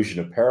an illusion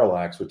of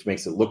parallax, which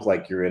makes it look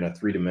like you're in a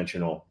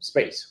three-dimensional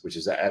space, which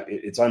is,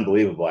 it's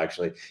unbelievable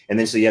actually. And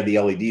then so you have the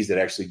LEDs that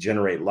actually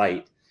generate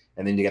light,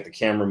 and then you got the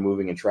camera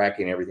moving and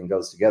tracking, everything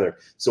goes together.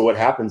 So what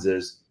happens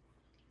is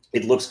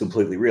it looks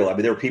completely real. I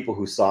mean, there were people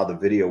who saw the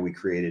video we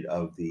created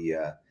of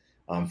the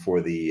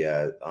for the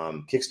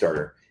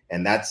Kickstarter,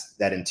 and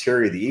that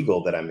interior of the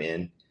Eagle that I'm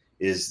in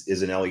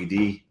is an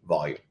LED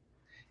volume.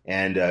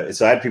 And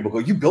so I had people go,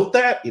 "You built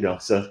that?"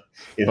 So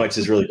it's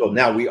just really cool.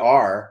 Now we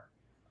are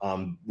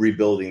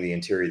rebuilding the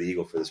interior of the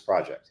Eagle for this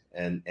project,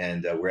 and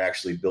we're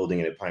actually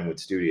building it at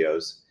Pinewood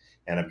Studios.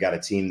 And I've got a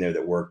team there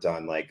that worked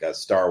on like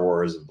Star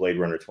Wars, Blade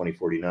Runner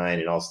 2049,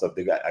 and all stuff.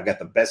 I've got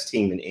the best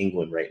team in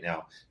England right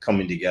now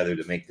coming together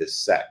to make this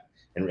set,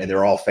 and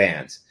they're all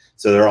fans,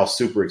 so they're all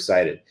super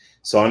excited.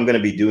 So I'm going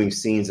to be doing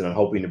scenes, and I'm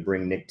hoping to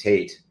bring Nick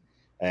Tate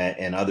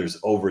and others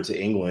over to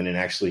England and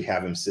actually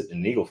have him sit in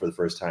an Eagle for the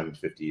first time in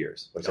 50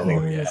 years. Which I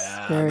think, would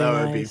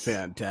be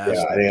fantastic.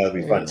 Yeah, I think that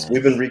would be fun. Nice. So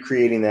we've been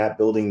recreating that,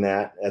 building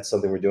that. That's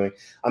something we're doing.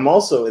 I'm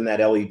also in that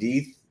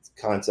LED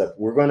concept.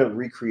 We're going to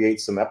recreate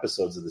some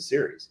episodes of the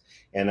series.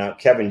 And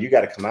Kevin, you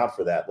got to come out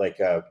for that. Like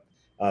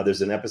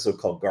there's an episode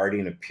called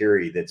Guardian of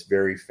Piri that's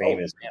very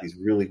famous with these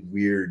really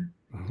weird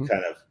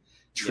kind of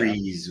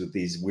trees with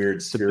these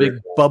weird spherical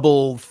big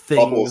bubble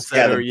things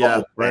that are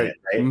planet,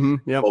 right?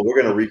 Mm-hmm, yep. Well, we're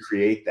going to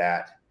recreate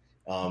that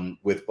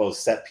with both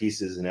set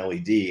pieces and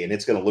LED, and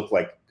it's going to look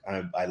like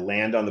I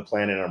land on the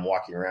planet and I'm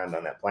walking around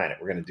on that planet.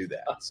 We're going to do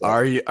that. So,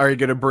 are you going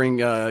to bring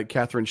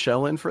Catherine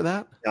Schell in for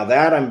that? Now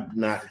that I'm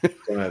not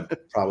going to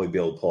probably be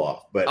able to pull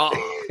off, but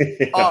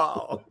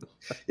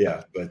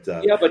yeah,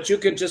 but you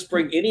could just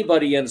bring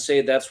anybody in,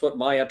 say that's what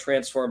Maya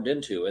transformed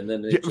into, and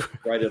then just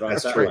write it on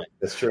satellite.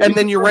 That's true. And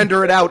then you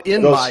render it out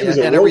in Maya,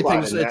 and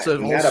everything's it's a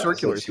whole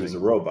circular. She was a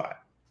robot.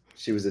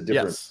 She was a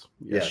different,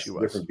 she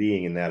was different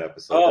being in that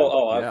episode.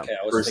 Okay.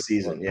 I was first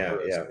season, yeah.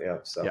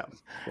 So,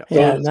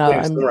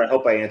 I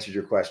hope I answered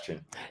your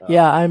question.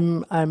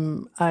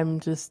 I'm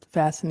just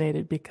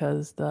fascinated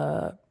because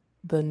the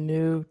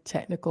new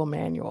technical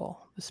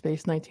manual the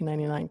Space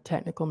 1999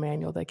 technical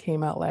manual that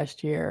came out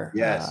last year.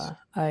 Yes.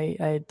 I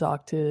had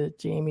talked to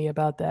Jamie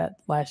about that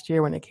last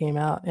year when it came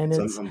out, and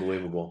it's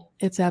unbelievable.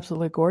 It's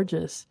absolutely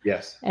gorgeous.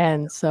 Yes.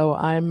 And so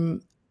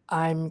I'm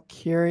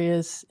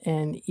curious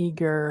and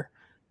eager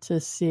to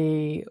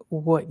see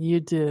what you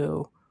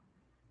do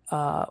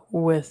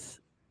with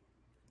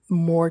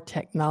more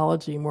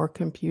technology, more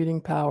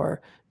computing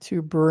power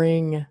to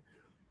bring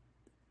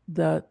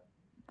that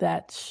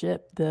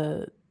ship,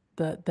 the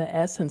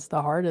essence,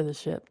 the heart of the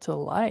ship to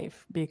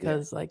life.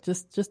 Because like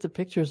just the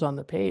pictures on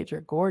the page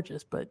are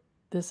gorgeous, but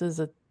this is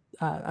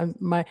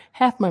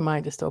half my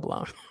mind is still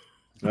blown.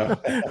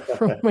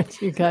 From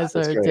what you guys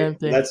are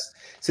attempting.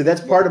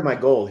 That's part of my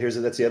goal.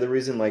 That's the other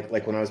reason.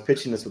 Like when I was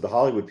pitching this with the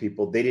Hollywood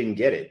people, they didn't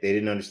get it. They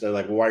didn't understand.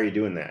 Like, well, why are you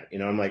doing that?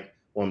 I'm like,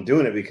 well, I'm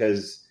doing it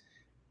because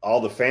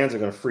all the fans are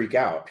going to freak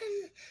out.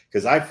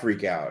 Because I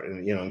freak out,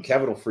 and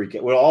Kevin will freak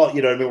out. We're all,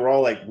 we're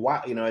all like,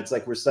 wow, it's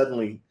like we're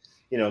suddenly,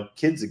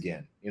 kids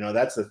again.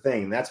 That's the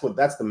thing. That's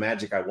the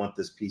magic I want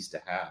this piece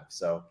to have.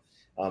 So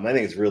I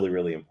think it's really,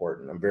 really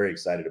important. I'm very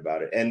excited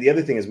about it. And the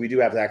other thing is we do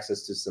have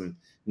access to some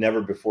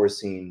never before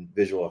seen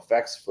visual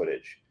effects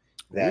footage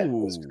that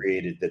was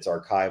created that's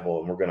archival,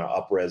 and we're going to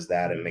up-res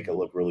that and make it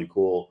look really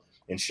cool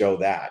and show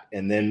that.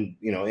 And then,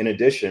 in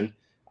addition,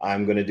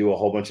 I'm going to do a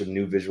whole bunch of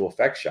new visual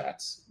effects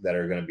shots that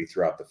are going to be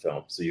throughout the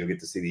film. So you'll get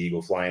to see the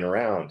eagle flying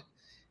around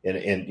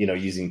and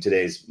using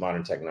today's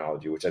modern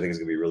technology, which I think is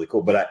going to be really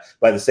cool. But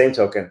by the same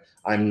token,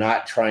 I'm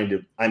trying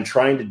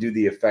to do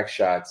the effect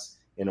shots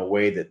in a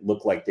way that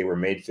look like they were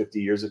made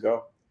 50 years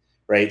ago.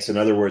 Right. So in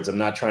other words, I'm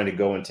not trying to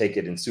go and take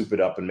it and soup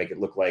it up and make it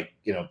look like,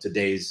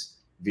 today's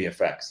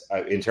VFX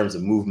in terms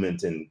of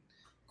movement and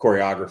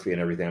choreography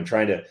and everything. I'm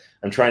trying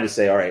to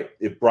say, all right,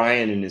 if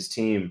Brian and his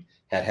team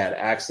had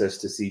access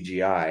to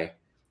CGI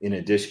in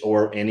addition,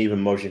 and even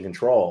motion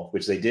control,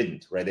 which they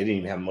didn't, right? They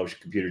didn't even have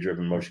computer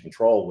driven motion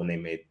control when they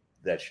made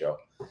that show.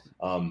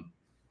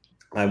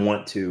 I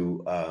want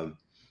to,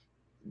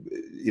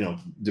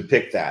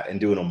 depict that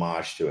and do an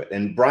homage to it.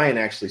 And Brian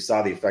actually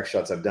saw the effect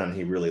shots I've done.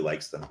 He really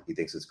likes them. He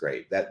thinks it's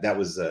great. That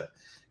was a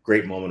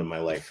great moment of my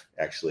life,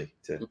 actually.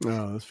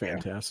 That's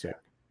fantastic.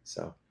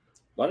 So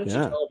why don't you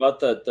tell about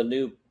the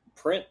new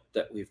print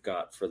that we've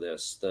got for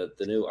this, the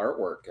new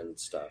artwork and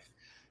stuff?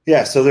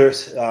 Yeah, so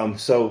there's a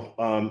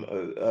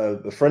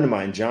friend of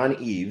mine,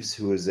 John Eves,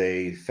 who is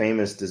a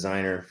famous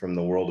designer from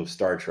the world of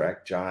Star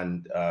Trek.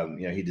 John,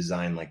 he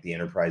designed like the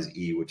Enterprise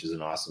E, which is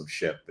an awesome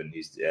ship, and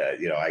he's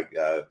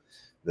the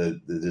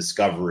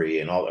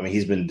Discovery and all. I mean,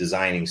 he's been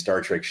designing Star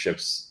Trek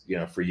ships,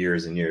 for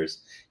years and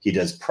years. He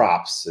does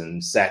props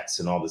and sets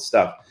and all this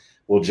stuff.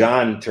 Well,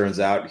 John, turns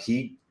out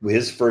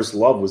his first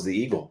love was the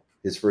Eagle.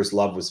 His first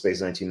love was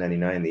Space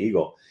 1999, the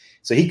Eagle.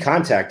 So he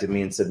contacted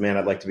me and said, man,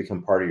 I'd like to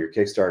become part of your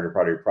Kickstarter,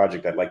 part of your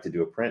project. I'd like to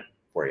do a print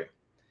for you.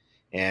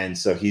 And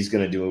so he's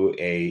going to do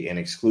an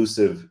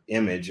exclusive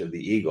image of the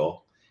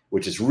Eagle,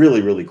 which is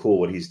really, really cool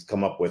what he's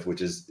come up with,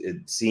 which is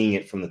seeing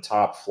it from the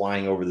top,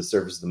 flying over the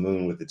surface of the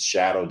moon with its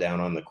shadow down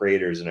on the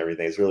craters and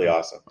everything. It's really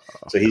awesome.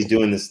 So he's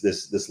doing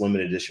this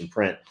limited edition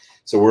print.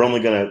 So we're only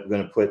going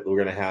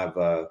to have,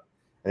 I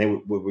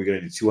think we're going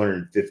to do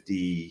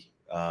 250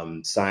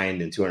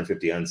 signed and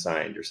 250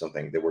 unsigned or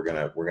something that we're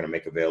gonna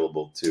make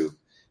available to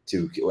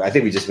I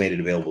think we just made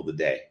it available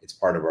today. It's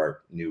part of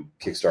our new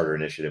Kickstarter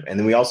initiative. And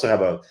then we also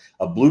have a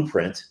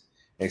blueprint,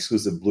 an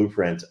exclusive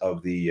blueprint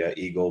of the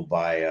Eagle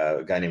by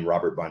a guy named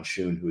Robert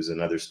Bonchoon, who's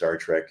another Star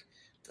Trek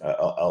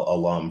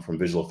alum from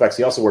visual effects.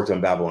 He also worked on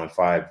Babylon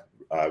 5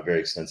 very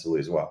extensively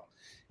as well.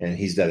 And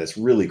he's done this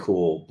really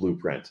cool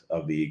blueprint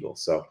of the Eagle.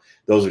 So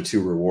those are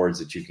two rewards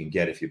that you can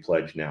get if you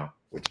pledge now,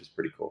 which is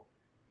pretty cool.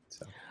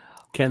 So.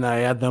 Can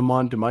I add them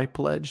on to my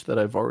pledge that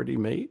I've already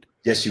made?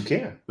 Yes, you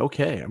can.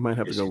 Okay, I might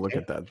have to go look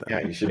at that then.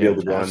 Yeah, you should be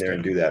able to go on there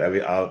and do that. I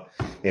mean,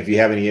 if you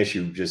have any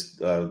issue, just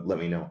let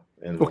me know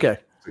and we'll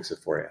fix it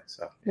for you.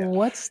 So,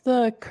 What's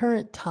the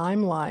current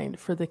timeline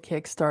for the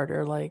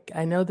Kickstarter? Like,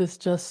 I know this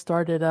just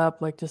started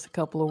up like just a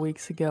couple of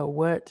weeks ago.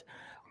 What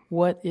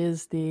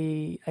is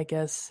the? I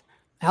guess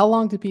how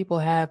long do people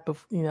have,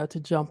 to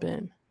jump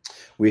in?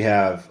 We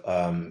have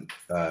 9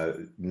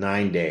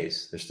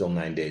 days. There's still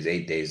 9 days,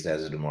 8 days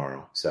as of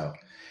tomorrow. So,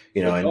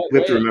 and we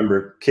have to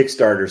remember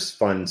Kickstarter's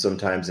fun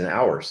sometimes in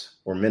hours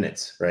or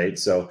minutes, right?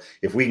 So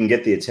if we can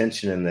get the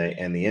attention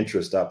and the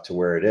interest up to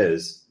where it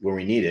is when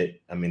we need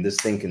it, I mean, this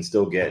thing can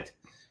still get,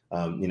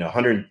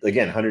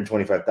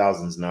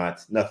 125,000 is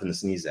nothing to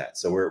sneeze at.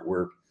 So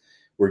we're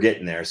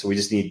getting there. So we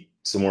just need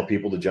some more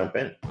people to jump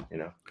in,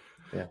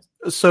 Yeah.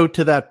 So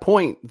to that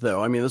point,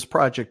 though, I mean, this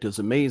project is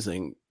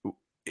amazing.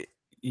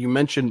 You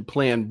mentioned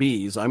plan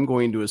Bs. I'm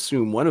going to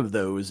assume one of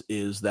those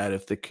is that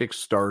if the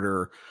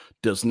Kickstarter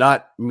does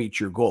not meet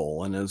your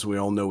goal, and as we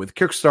all know with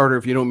Kickstarter,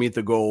 if you don't meet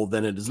the goal,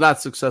 then it is not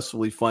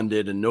successfully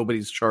funded and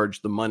nobody's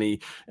charged the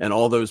money and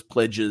all those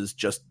pledges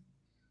just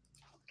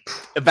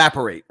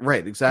evaporate.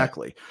 Right,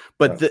 exactly.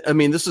 But I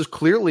mean, this is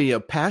clearly a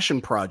passion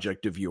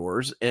project of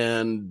yours,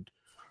 and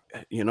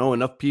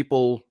enough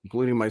people,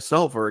 including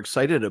myself, are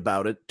excited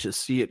about it to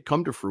see it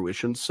come to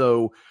fruition.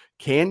 So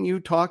can you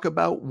talk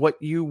about what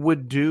you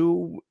would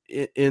do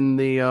in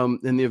the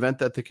event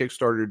that the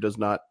Kickstarter does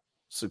not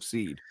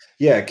succeed?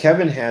 Yeah,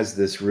 Kevin has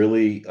this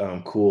really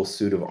cool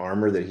suit of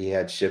armor that he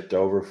had shipped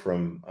over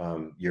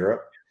from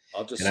Europe.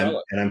 I'll just sell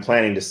it. And I'm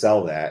planning to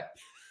sell that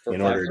for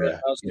in order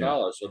to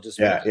 $500,000. We'll just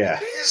yeah.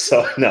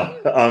 So no.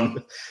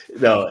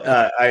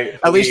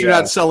 At least you're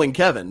not selling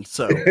Kevin.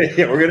 So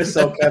yeah, we're gonna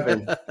sell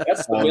Kevin.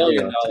 That's the $1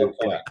 million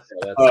point.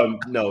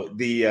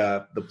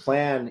 Yeah. The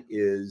plan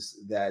is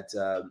that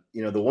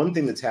the one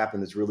thing that's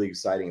happened that's really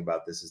exciting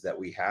about this is that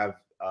we have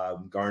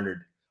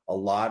garnered a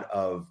lot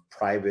of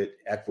private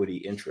equity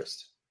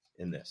interest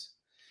in this.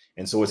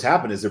 And so what's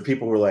happened is there are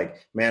people who are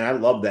like, man, I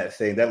love that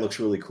thing. That looks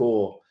really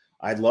cool.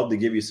 I'd love to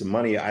give you some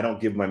money. I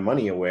don't give my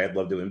money away. I'd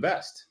love to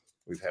invest.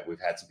 We've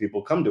had some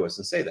people come to us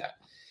and say that.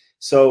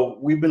 So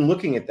we've been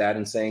looking at that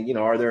and saying,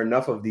 are there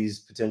enough of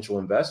these potential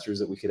investors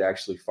that we could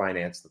actually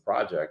finance the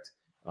project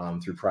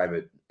through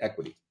private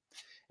equity?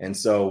 And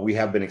so we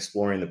have been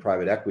exploring the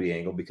private equity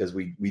angle because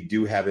we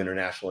do have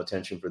international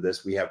attention for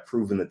this. We have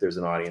proven that there's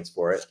an audience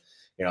for it.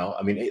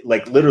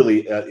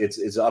 Literally,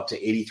 it's up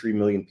to 83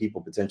 million people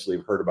potentially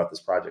have heard about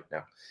this project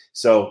now.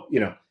 So,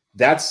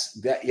 that's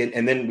that.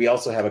 And then we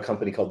also have a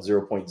company called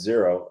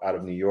 0.0 out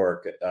of New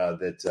York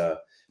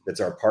that's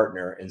our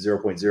partner. And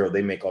 0.0,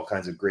 they make all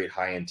kinds of great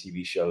high-end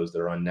TV shows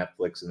that are on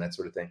Netflix and that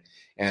sort of thing.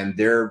 And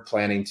they're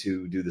planning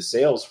to do the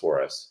sales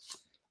for us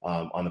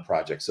on the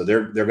project. So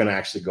they're going to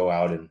actually go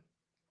out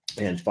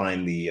and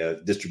find the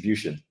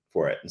distribution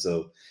for it. And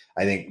so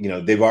I think,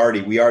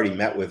 we already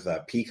met with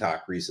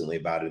Peacock recently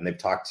about it, and they've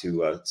talked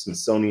to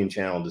Smithsonian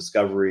Channel,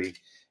 Discovery,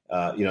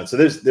 so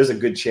there's a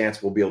good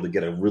chance we'll be able to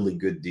get a really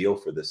good deal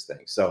for this thing.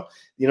 So,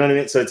 you know what I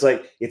mean? So it's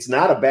like, it's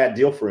not a bad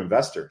deal for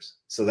investors.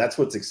 So that's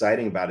what's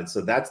exciting about it.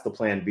 So that's the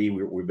plan B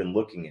we've been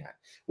looking at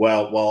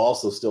while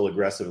also still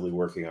aggressively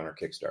working on our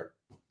Kickstarter.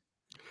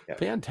 Yeah.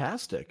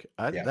 Fantastic.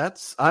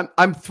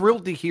 I'm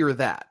thrilled to hear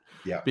that.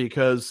 Yeah.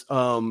 Because,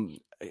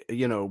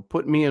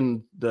 put me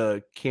in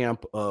the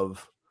camp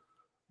of,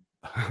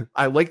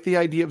 I like the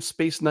idea of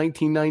Space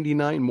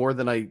 1999 more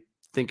than I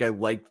think I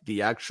like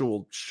the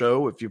actual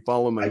show, if you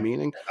follow my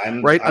meaning.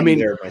 I'm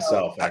there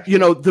myself, actually.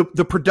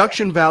 The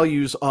production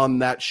values on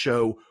that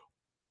show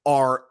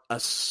are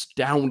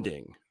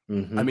astounding.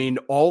 Mm-hmm. I mean,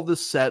 all the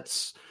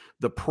sets,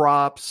 the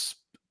props,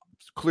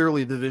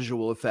 clearly the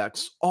visual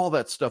effects, all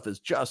that stuff is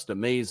just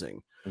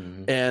amazing.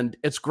 Mm-hmm. And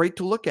it's great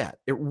to look at.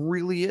 It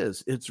really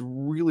is. It's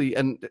really,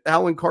 and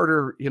Alan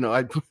Carter,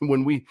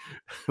 when we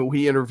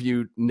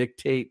interviewed Nick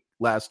Tate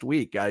last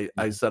week, I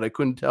said I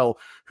couldn't tell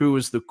who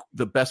was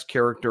the best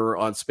character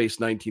on Space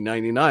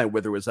 1999,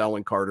 whether it was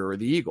Alan Carter or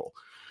the Eagle,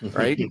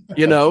 right?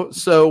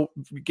 So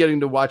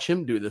getting to watch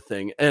him do the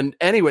thing. And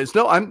anyways,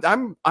 no,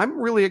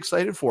 I'm really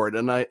excited for it,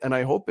 and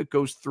I hope it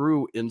goes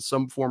through in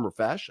some form or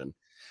fashion.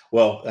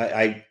 Well,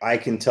 I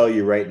can tell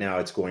you right now,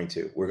 it's going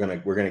to. We're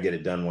gonna get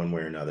it done one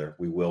way or another.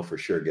 We will for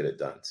sure get it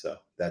done. So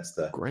that's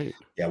the great.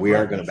 Yeah, we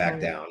aren't going to back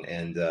down,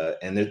 and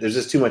there's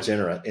just too much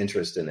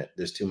interest in it.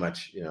 There's too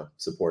much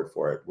support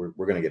for it.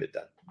 We're going to get it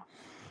done.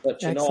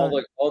 But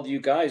all you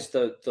guys,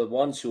 the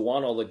ones who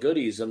want all the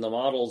goodies and the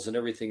models and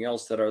everything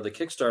else that are the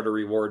Kickstarter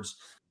rewards,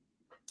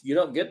 you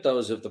don't get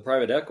those if the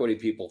private equity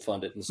people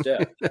fund it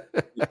instead.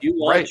 If you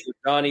want your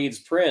John Eads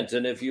print,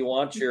 and if you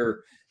want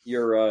your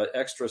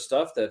extra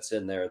stuff that's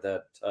in there,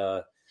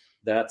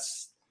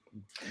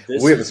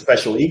 we have a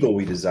special eagle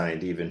we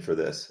designed even for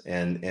this,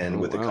 and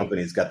with the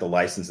company that's got the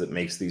license that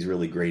makes these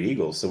really great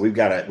eagles. So we've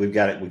got it. We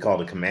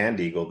call it a command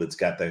eagle that's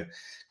got the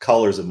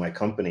colors of my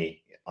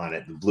company on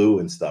it, the blue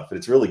and stuff. And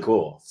it's really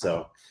cool.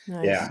 So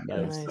nice.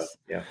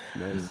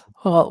 Nice.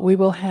 Well, we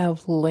will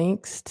have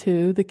links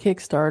to the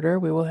Kickstarter.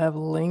 We will have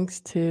links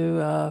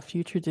to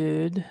Future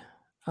Dude,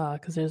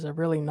 because there's a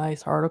really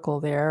nice article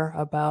there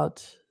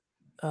about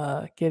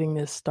getting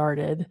this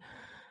started.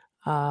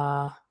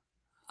 I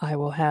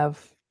will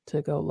have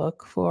to go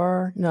look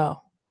for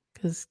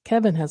because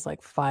Kevin has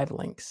like 5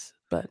 links,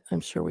 but I'm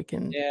sure we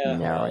can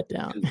narrow it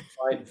down.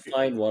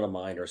 Find one of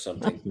mine or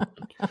something.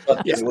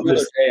 But the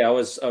other day, I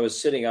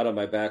was sitting out on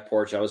my back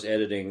porch. I was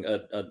editing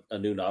a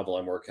new novel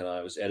I'm working on.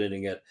 I was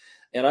editing it,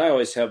 and I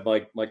always have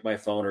like my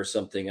phone or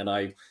something, and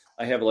I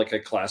have like a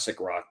classic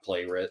rock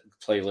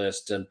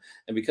playlist, and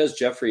because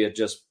Jeffrey had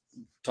just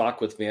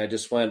talked with me, I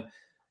just went,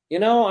 I'm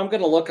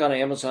going to look on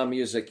Amazon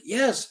Music.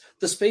 Yes,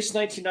 the Space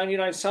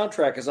 1999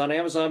 soundtrack is on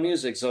Amazon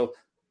Music, so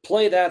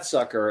play that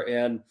sucker.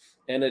 And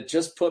it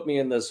just put me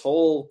in this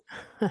whole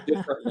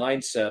different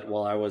mindset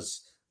while I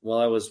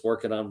was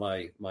working on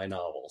my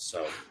novel.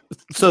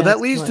 So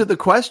that leads to the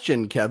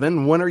question,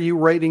 Kevin, when are you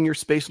writing your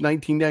Space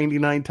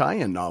 1999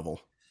 tie-in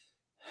novel?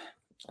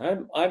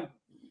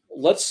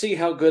 Let's see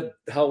how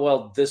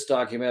well this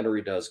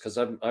documentary does, because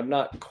I'm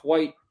not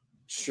quite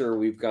sure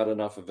we've got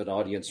enough of an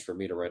audience for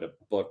me to write a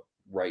book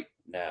right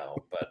now,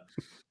 but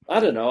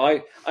I don't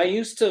know. I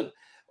used to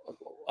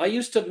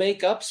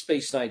make up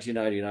Space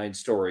 1999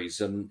 stories,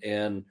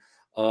 and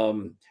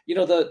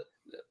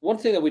one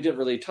thing that we didn't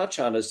really touch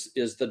on is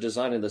the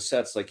design of the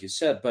sets, like you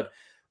said, but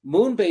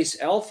Moonbase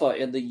Alpha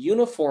and the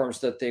uniforms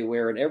that they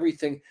wear and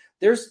everything,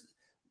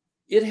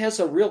 it has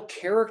a real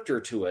character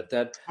to it.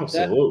 That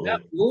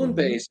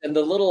Moonbase and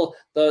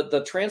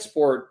the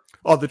transport.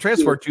 Oh, the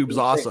transport tube's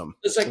awesome.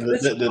 It's like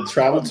the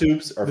travel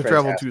tubes are the fantastic.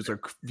 Travel tubes are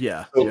so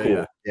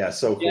cool. Yeah,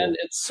 so cool. And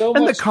it's so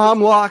and much the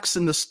comm locks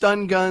and the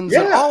stun guns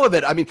and all of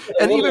it. I mean,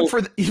 and even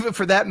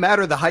for that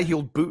matter, the high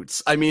heeled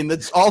boots. I mean,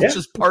 that's all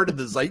just part of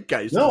the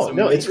zeitgeist.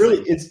 No, it's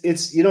really it's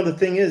the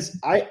thing is,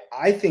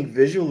 I think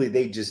visually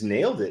they just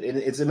nailed it. And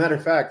it's a matter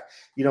of fact,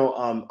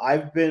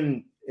 I've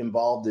been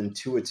involved in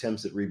 2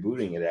 attempts at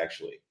rebooting it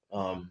actually.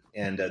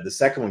 And the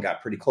second one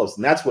got pretty close.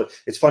 And that's what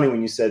it's funny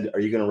when you said, are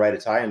you going to write a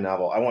tie-in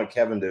novel? I want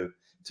Kevin to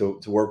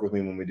work with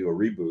me when we do a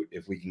reboot,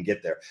 if we can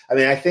get there. I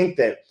mean, I think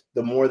that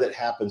the more that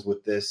happens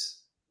with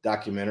this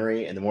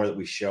documentary and the more that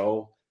we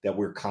show that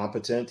we're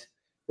competent,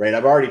 right?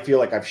 I've already feel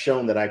like I've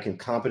shown that I can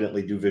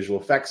competently do visual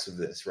effects of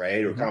this,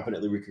 right? Or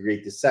competently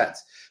recreate the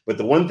sets. But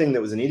the one thing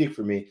that was an edict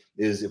for me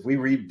is if we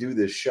redo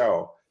this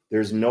show,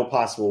 there's no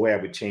possible way I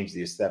would change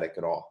the aesthetic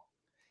at all.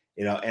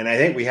 And I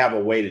think we have a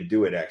way to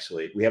do it,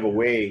 actually. We have a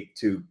way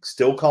to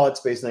still call it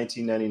Space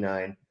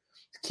 1999,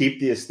 keep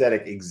the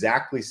aesthetic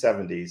exactly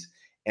 70s.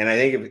 And I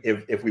think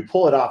if we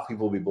pull it off,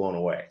 people will be blown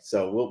away.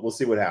 So we'll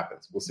see what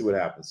happens. We'll see what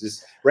happens.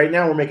 Just right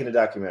now, we're making a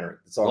documentary.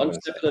 That's all. One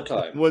step at a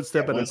time. One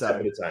step at a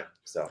time.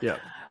 So yeah.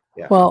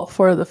 Well,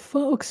 for the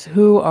folks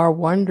who are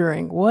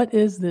wondering, what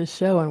is this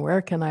show and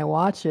where can I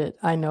watch it?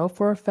 I know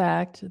for a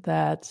fact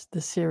that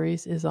the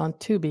series is on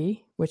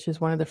Tubi, which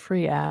is one of the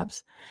free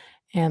apps.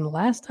 And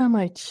last time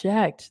I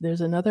checked,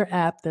 there's another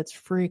app that's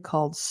free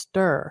called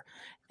Stir.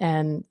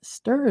 And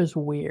Stir is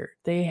weird.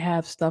 They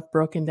have stuff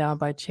broken down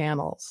by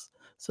channels.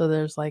 So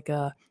there's like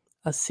a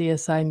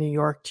CSI New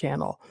York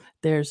channel.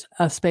 There's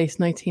a Space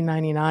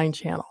 1999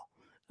 channel.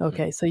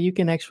 Okay, so you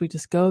can actually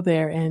just go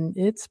there and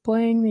it's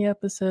playing the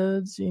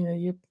episodes.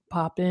 You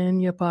pop in,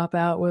 you pop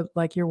out with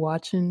like you're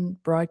watching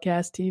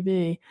broadcast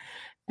TV.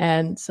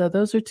 And so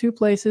those are 2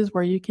 places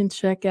where you can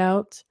check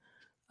out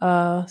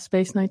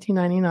Space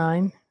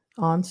 1999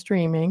 on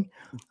streaming.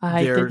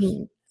 I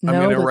didn't know. I'm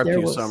going to interrupt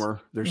you,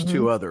 Summer. There's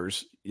 2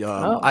 others.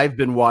 I've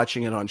been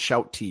watching it on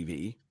Shout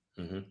TV.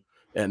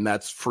 And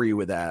that's free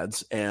with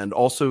ads, and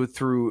also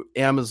through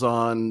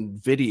Amazon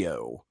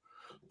Video.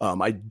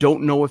 I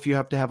don't know if you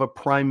have to have a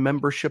Prime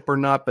membership or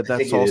not, but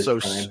that's also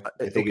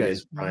I think it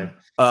is Prime.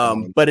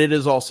 But it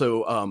is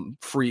also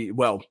free.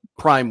 Well,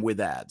 Prime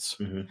with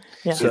ads.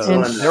 Yeah.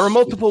 So there are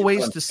multiple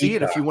ways to see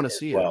it if you want to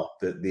see it. Well,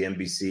 the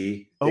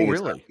NBC. Oh,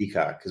 really?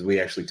 Peacock, because we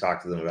actually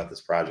talked to them about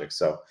this project.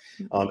 So,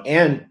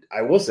 and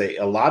I will say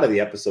a lot of the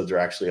episodes are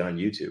actually on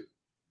YouTube.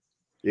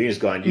 You can just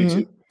go on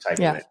YouTube, type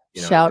in it.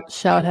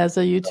 Shout has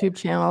a YouTube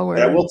channel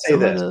where I will say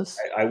this.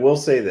 I will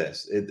say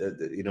this.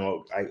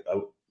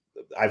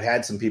 I've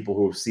had some people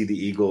who see the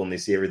Eagle and they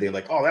see everything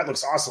like, oh, that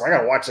looks awesome. I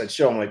got to watch that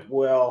show. I'm like,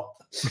 well,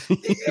 settle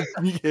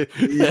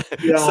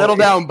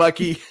down,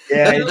 Bucky.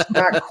 Yeah, it's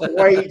not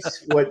quite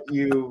what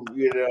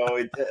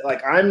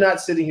like I'm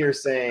not sitting here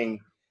saying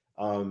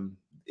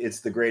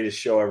it's the greatest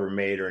show ever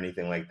made or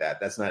anything like that.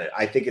 That's not it.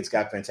 I think it's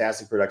got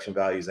fantastic production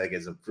values. I think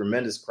it's a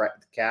tremendous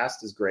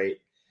cast is great.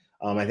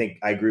 I think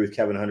I agree with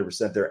Kevin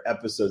 100%. There are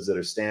episodes that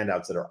are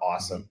standouts that are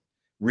awesome.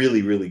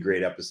 Really, really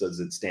great episodes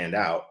that stand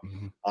out.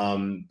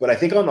 But I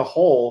think on the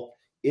whole,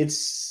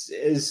 it's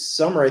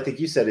Summer. I think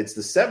you said it's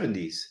the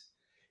 70s,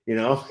 and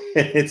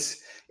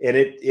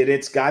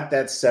it's got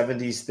that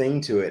 70s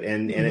thing to it.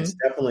 And it's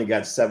definitely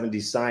got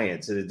 70s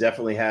science, and it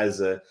definitely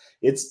has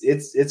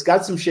it's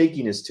got some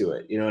shakiness to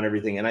it, and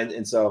everything.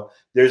 And so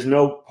there's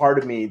no part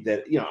of me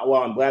that,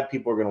 while I'm glad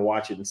people are going to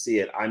watch it and see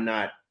it, I'm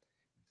not,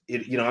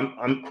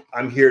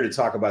 I'm here to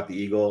talk about the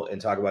Eagle and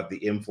talk about the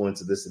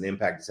influence of this and the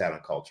impact it's had on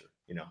culture,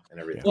 and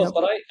everything. Well,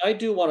 but I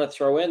do want to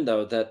throw in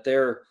though that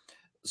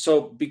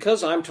so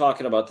because I'm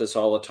talking about this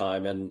all the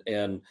time,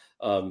 and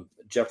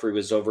Jeffrey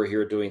was over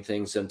here doing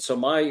things, and so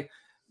my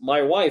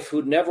wife,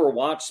 who'd never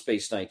watched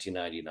Space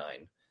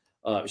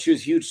 1999, she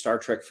was a huge Star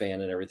Trek fan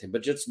and everything,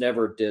 but just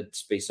never did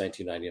Space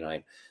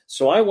 1999.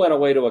 So I went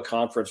away to a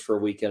conference for a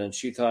weekend, and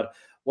she thought,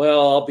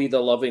 well, I'll be the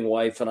loving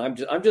wife, and I'm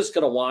just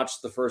going to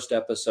watch the first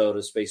episode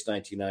of Space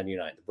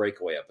 1999, the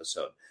breakaway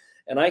episode.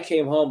 And I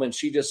came home, and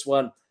she just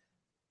went,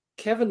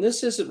 Kevin,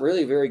 this isn't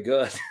really very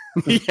good.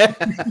 Yeah.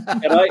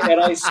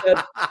 and I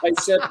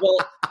said, well,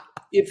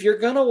 if you're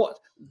going to watch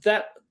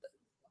that,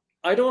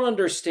 I don't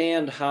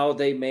understand how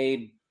they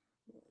made.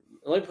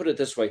 Let me put it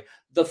this way: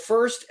 the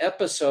first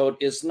episode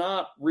is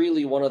not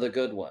really one of the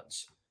good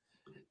ones,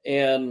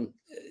 and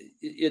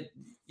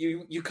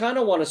you kind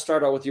of want to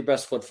start out with your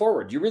best foot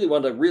forward. You really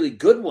want a really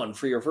good one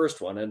for your first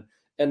one,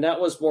 and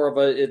that was more of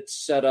it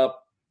set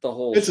up the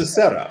whole. It's a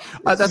setup.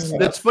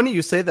 That's funny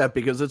you say that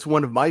because it's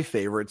one of my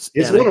favorites.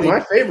 It's one of my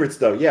favorites,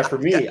 though. Yeah, for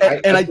me,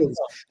 I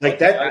like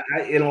that.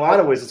 In a lot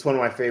of ways, it's one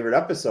of my favorite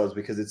episodes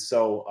because it's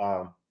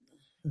so.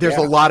 There's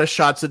a lot of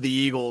shots of the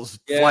Eagles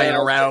flying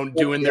around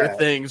doing their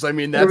things. I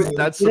mean,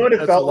 that's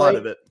a lot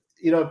of it.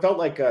 It felt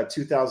like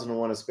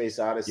 2001: A Space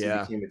Odyssey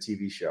became a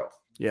TV show.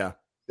 Yeah.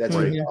 That's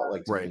what it felt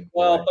like to right. me.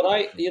 Well, but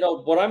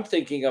what I'm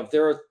thinking of,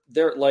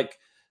 they're like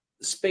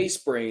Space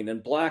Brain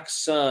and Black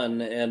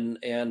Sun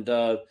and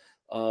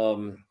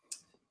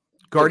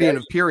Guardian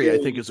of Piri, I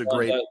think, is a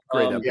great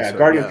episode. Yeah,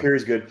 Guardian of Piri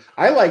is good.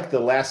 I like The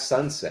Last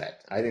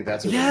Sunset. I think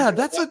that's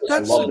that's I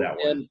love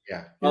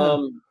that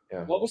one.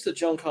 What was the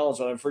Joan Collins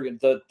one? I'm forgetting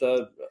the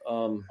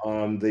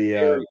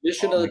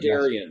Mission of the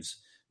Darians.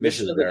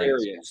 Mission of the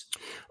Darians.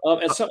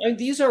 And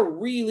these are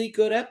really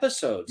good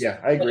episodes. Yeah,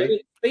 I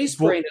agree. Space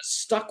Brain has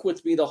stuck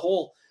with me the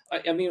whole.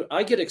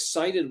 I get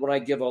excited when I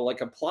give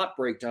a plot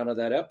breakdown of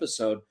that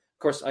episode. Of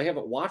course, I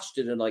haven't watched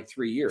it in like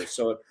 3 years,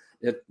 so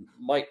it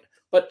might.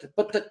 But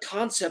the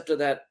concept of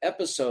that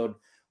episode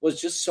was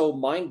just so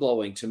mind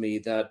blowing to me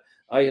that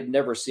I had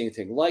never seen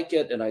anything like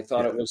it, and I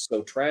thought it was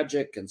so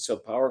tragic and so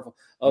powerful.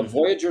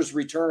 Voyager's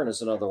Return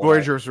is another one.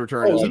 Voyager's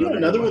Return. Oh,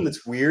 another one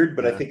that's weird,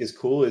 but I think is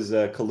cool is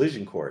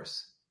Collision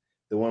Course.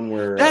 The one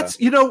where that's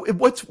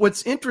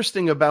what's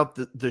interesting about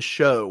the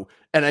show,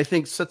 and I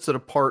think sets it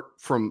apart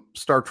from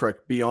Star Trek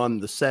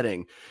beyond the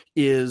setting,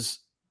 is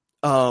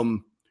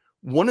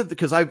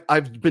because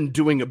I've been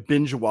doing a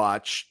binge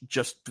watch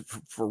just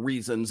for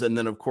reasons, and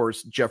then of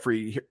course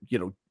Jeffrey,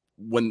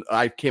 when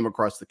I came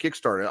across the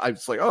Kickstarter, I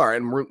was like, all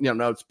right, and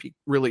now it's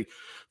really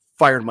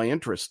fired my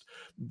interest.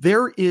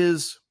 There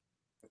is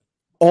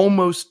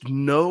almost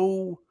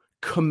no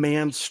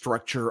command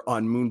structure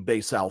on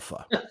Moonbase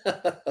Alpha,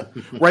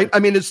 right? I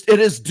mean, it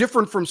is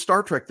different from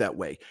Star Trek that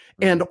way.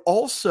 And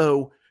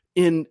also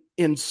in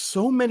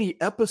so many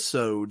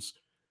episodes,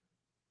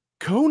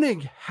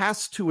 Koenig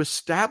has to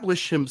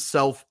establish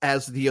himself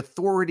as the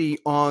authority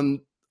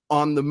on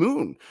the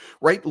moon,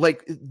 right?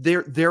 Like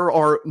there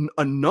are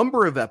a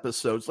number of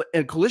episodes,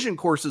 and Collision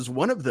Course is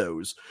one of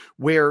those,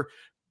 where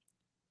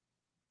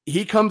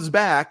he comes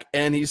back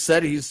and he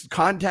said he's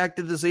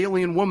contacted this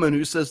alien woman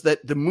who says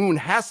that the moon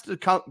has to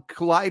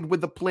collide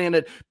with the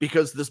planet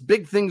because this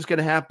big thing's going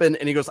to happen.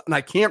 And he goes, and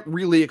I can't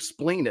really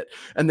explain it.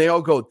 And they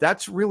all go,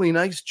 that's really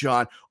nice,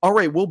 John. All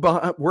right,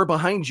 we're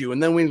behind you.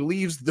 And then when he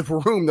leaves the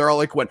room, they're all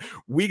like,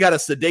 we got to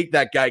sedate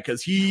that guy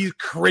because he's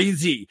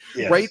crazy,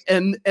 right?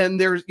 And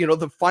there's,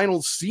 the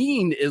final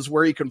scene is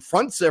where he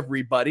confronts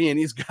everybody and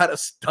he's got a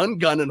stun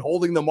gun and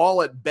holding them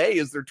all at bay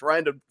as they're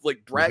trying to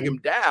drag him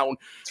down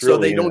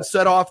they don't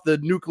set off the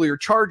nuclear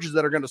charges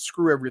that are going to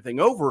screw everything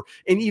over.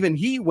 And even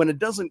when it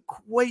doesn't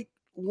quite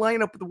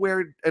line up with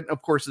where, and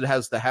of course it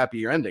has the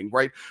happier ending,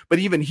 right? But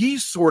even he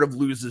sort of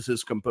loses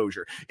his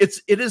composure.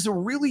 It is a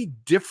really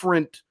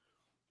different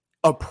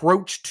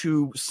approach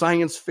to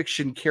science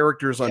fiction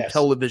characters on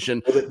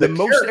television than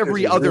most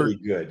every other. Really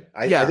good.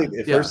 I think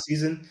the first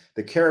season,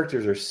 the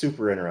characters are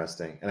super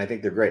interesting, and I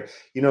think they're great.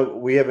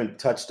 We haven't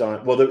touched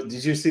on. Well,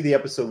 did you see the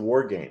episode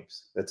War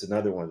Games? That's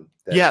another one.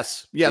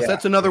 Yes,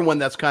 that's another one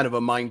that's kind of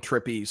a mind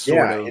trippy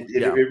sort of.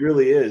 It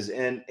really is,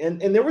 and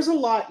there was a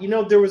lot.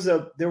 There was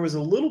a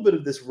little bit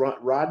of this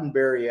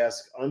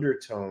Roddenberry-esque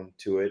undertone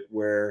to it,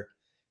 where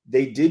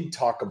they did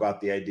talk about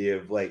the idea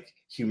of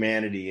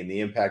humanity and the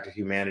impact of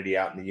humanity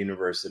out in the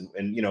universe, and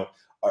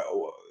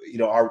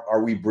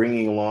are we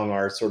bringing along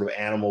our sort of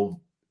animal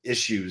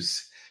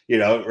issues,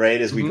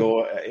 right, as we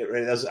go.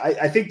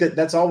 I think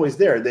that's always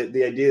there.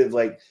 The idea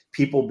of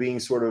people being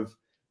sort of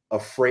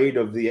afraid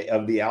of the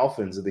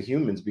Alphans, of the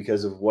humans,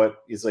 because of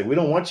what it's we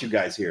don't want you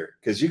guys here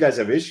because you guys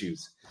have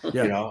issues, So I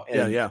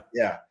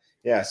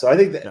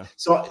think that. Yeah.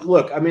 So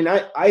look, I mean,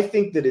 I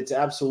think that it's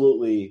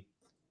absolutely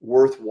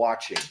worth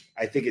watching.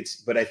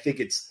 But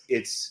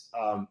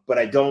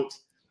I don't.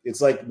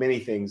 It's like many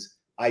things.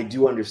 I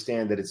do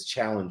understand that it's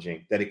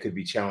challenging. That it could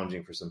be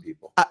challenging for some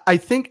people. I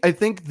think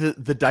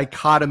the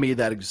dichotomy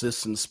that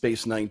exists in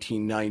Space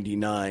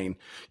 1999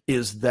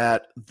 is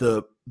that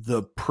the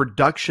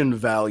production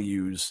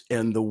values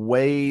and the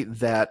way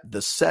that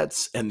the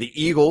sets and the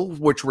Eagle,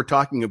 which we're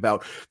talking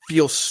about,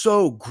 feel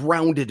so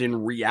grounded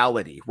in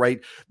reality, right?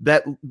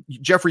 That,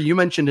 Jeffrey, you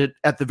mentioned it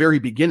at the very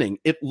beginning.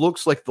 It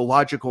looks like the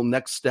logical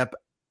next step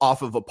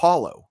off of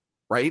Apollo,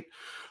 right?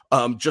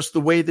 Just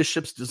the way the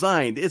ship's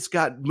designed. It's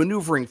got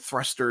maneuvering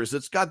thrusters.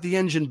 It's got the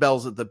engine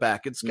bells at the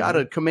back. It's got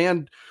a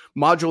command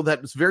module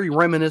that is very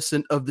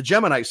reminiscent of the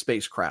Gemini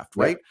spacecraft,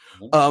 right?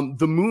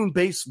 The moon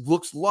base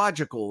looks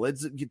logical.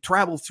 It's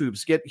travel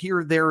tubes get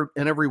here, there,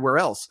 and everywhere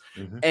else.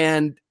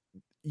 And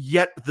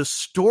yet the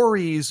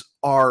stories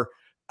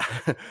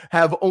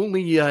have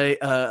only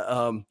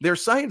they're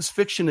science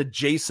fiction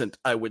adjacent,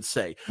 I would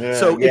say.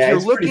 So if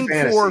you're looking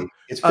for,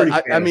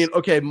 I mean,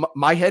 okay,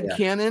 my head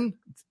canon,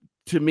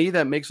 to me,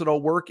 that makes it all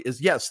work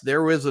is, yes,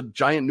 there is a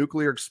giant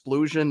nuclear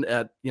explosion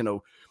at,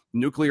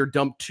 Nuclear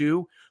Dump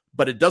 2,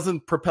 but it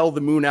doesn't propel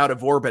the moon out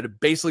of orbit. It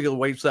basically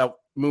wipes out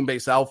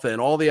Moonbase Alpha, and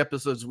all the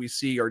episodes we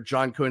see are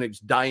John Koenig's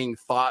dying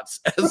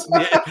thoughts as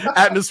the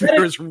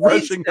atmosphere is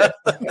rushing up,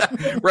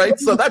 right?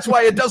 So that's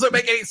why it doesn't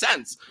make any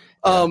sense.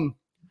 But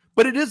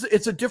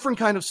it's a different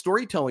kind of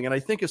storytelling, and I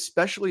think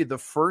especially the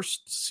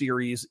first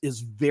series is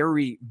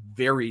very,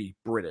 very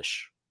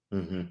British.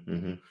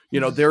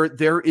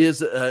 There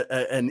is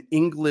an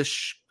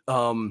English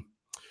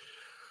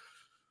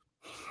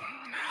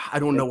I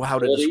don't know how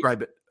to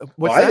describe it.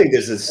 Well, I think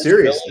there's a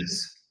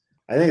seriousness.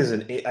 I think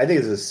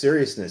it's a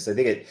seriousness. I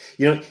think it,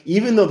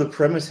 even though the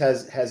premise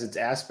has its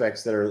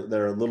aspects that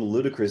are a little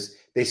ludicrous,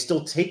 they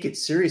still take it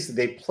seriously.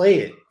 They play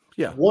it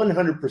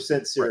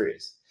 100%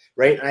 serious.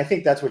 Right. And I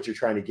think that's what you're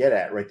trying to get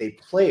at, right? They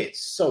play it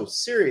so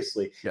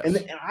seriously. Yes.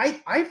 And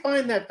I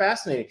find that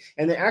fascinating.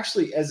 And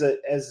actually, as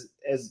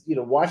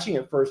watching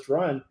it first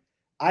run,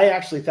 I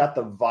actually thought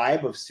the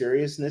vibe of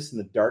seriousness and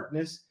the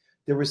darkness,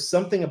 there was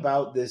something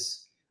about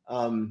this.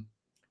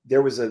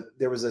 There was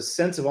a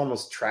sense of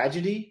almost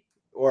tragedy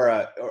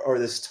or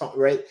this tone,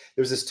 right?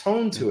 There was this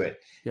tone to it.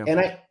 Yeah.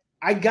 And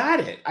I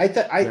got it. I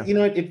thought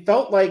it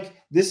felt like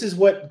this is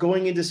what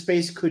going into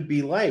space could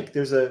be like.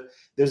 There's a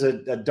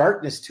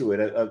darkness to it,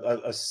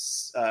 a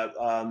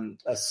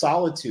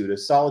solitude, a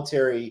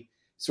solitary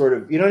sort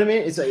of, you know what I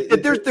mean?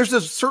 There's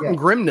a certain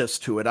grimness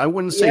to it. I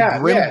wouldn't say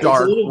grim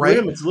dark, right?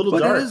 It's a little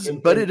dark,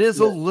 but it is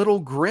a little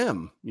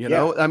grim. You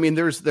know, I mean,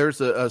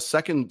 there's a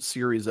second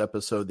series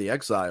episode, The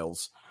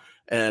Exiles,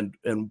 and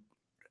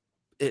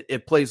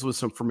it plays with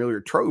some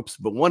familiar tropes,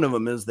 but one of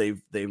them is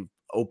they've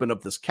opened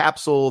up this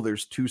capsule.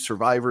 There's 2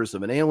 survivors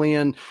of an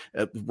alien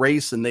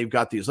race, and they've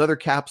got these other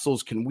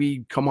capsules. Can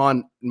we come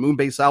on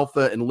Moonbase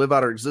Alpha and live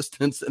out our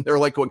existence? And they're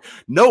like going,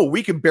 no,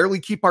 we can barely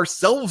keep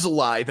ourselves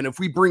alive. And if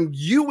we bring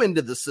you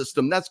into the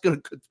system, that's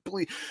going to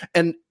complete.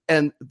 And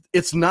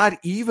it's not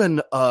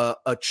even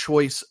a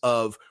choice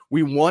of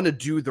we want to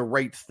do the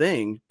right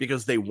thing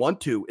because they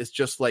want to. It's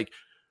just like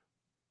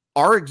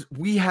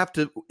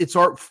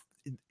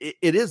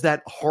it is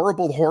that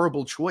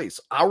horrible choice,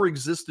 our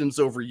existence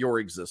over your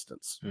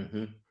existence.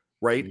 Mm-hmm.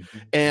 Right.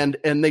 Mm-hmm.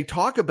 And they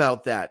talk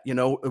about that,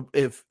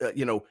 if,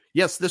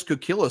 yes, this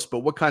could kill us, but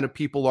what kind of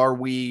people are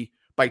we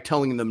by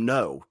telling them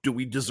no? Do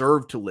we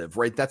deserve to live?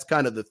 Right. That's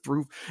kind of the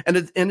through. And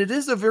it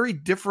is a very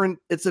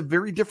different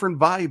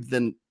vibe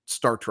than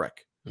Star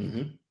Trek,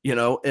 in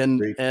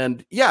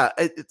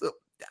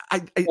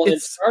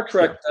Star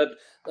Trek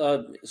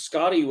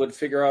Scotty would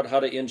figure out how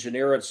to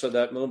engineer it so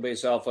that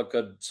Moonbase Alpha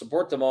could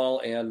support them all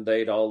and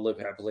they'd all live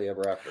happily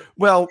ever after.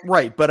 Well,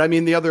 right. But I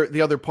mean, the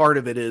other part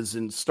of it is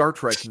in Star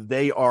Trek,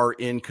 they are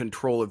in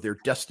control of their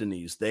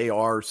destinies. They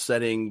are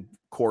setting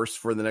course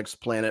for the next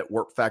planet,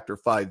 warp factor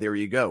 5. There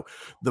you go.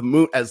 The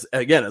moon, as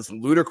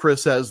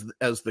ludicrous as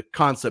the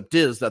concept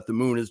is, that the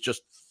moon is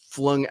just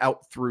flung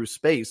out through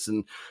space.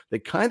 And they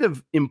kind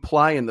of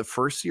imply in the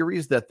first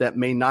series that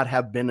may not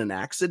have been an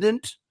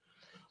accident.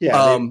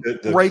 Yeah,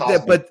 right.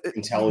 But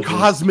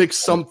cosmic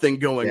something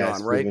going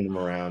on, right? Moving them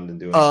around and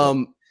doing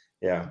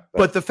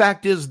but the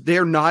fact is,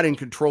 they're not in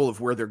control of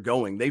where they're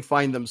going. They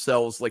find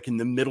themselves like in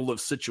the middle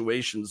of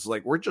situations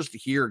like, we're just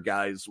here,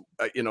 guys.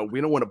 We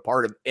don't want a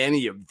part of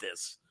any of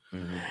this.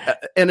 Mm-hmm.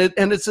 And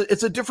it's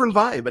a different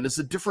vibe, and it's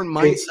a different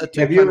mindset.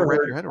 Have you ever wrap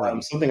your head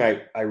around? Something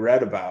I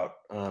read about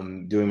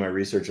doing my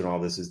research and all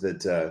this is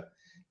that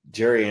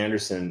Jerry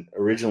Anderson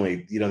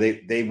originally,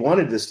 they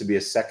wanted this to be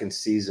a second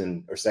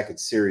season or second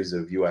series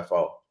of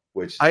UFO,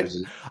 which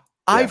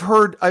I've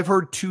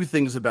heard 2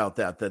 things about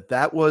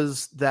that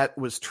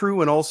was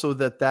true, and also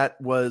that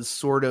was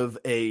sort of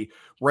a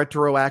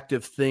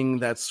retroactive thing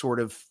that's sort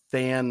of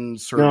fan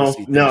service.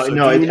 No,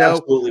 it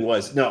absolutely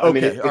was. No, I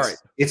mean, all right.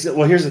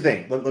 Well, here's the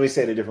thing. Let me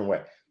say it a different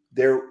way.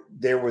 There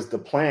was the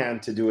plan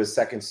to do a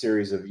second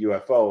series of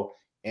UFO,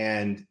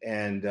 and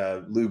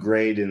Lou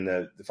Grade and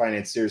the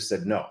financiers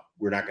said, no,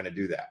 we're not going to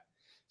do that.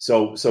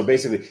 So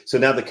basically,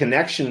 now the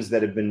connections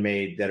that have been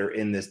made that are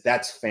in this,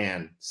 that's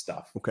fan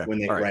stuff. Okay. When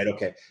they right.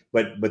 Okay.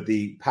 But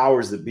the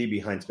powers that be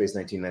behind Space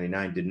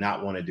 1999 did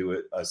not want to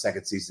do a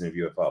second season of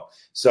UFO.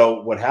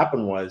 So what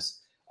happened was,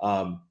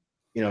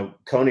 Jerry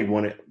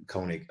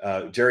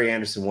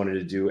Anderson wanted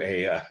to do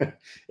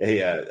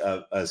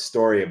a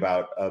story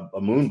about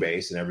a moon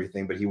base and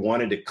everything, but he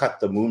wanted to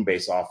cut the moon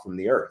base off from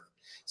the Earth.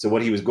 So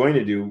what he was going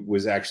to do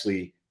was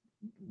actually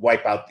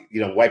wipe out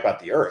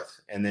the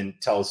Earth and then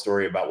tell a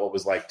story about what it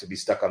was like to be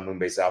stuck on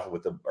Moonbase Alpha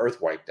with the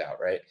Earth wiped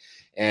out, right?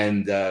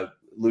 And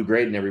Lou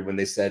Grade and everyone,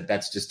 they said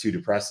that's just too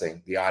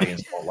depressing. The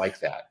audience won't like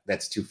that.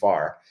 That's too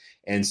far.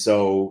 And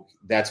so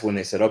that's when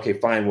they said, okay,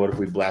 fine. What if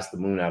we blast the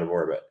moon out of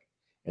orbit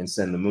and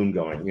send the moon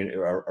going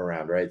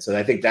around, right? So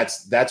I think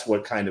that's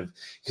what kind of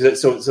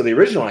so the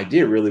original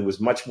idea really was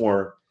much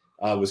more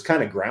was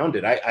kind of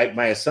grounded.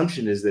 My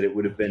assumption is that it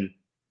would have been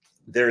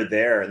they're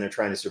there and they're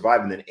trying to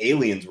survive, and then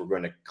aliens were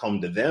going to come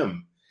to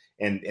them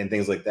and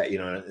things like that,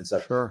 and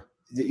stuff. Sure.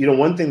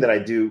 One thing that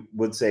I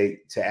would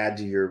say to add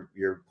to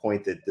your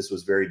point that this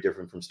was very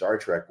different from Star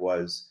Trek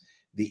was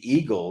the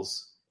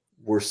Eagles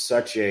were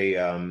such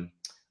a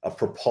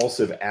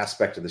propulsive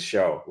aspect of the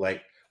show.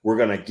 Like, we're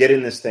going to get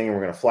in this thing and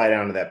we're going to fly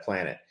down to that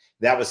planet.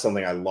 That was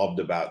something I loved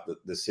about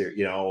the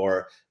series,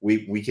 or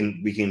we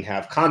can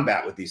have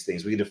combat with these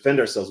things. We can defend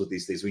ourselves with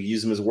these things. We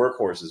use them as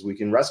workhorses. We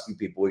can rescue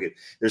people.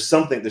 There's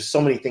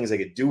so many things I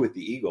could do with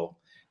the Eagle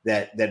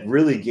that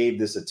really gave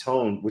this a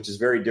tone, which is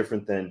very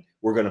different than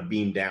we're going to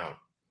beam down.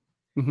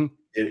 Mm-hmm.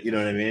 You know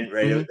what I mean?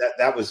 Right.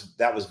 Mm-hmm.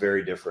 That was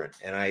very different.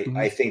 And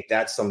I think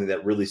that's something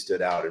that really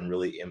stood out and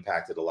really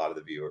impacted a lot of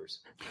the viewers.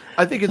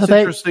 I think it's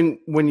interesting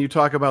when you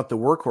talk about the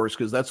workhorse,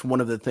 because that's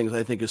one of the things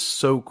I think is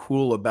so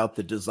cool about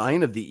the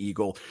design of the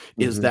Eagle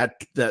is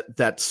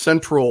that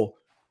central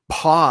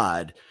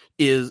pod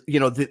is,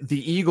 the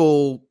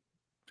Eagle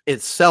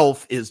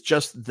itself is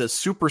just the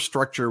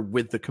superstructure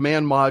with the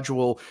command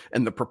module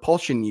and the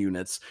propulsion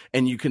units,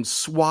 and you can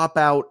swap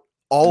out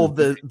all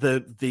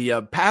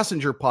the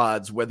passenger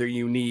pods, whether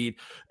you need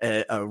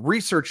a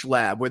research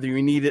lab, whether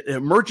you need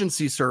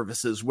emergency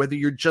services, whether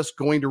you're just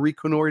going to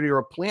reconnoiter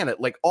a planet,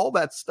 like all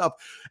that stuff.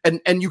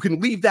 And you can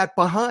leave that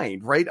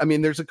behind, right? I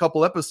mean, there's a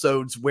couple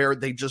episodes where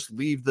they just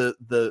leave the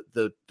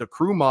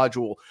crew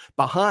module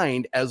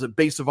behind as a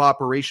base of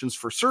operations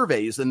for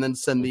surveys and then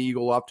send the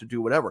Eagle off to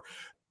do whatever.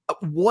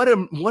 What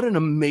an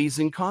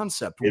amazing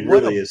concept. It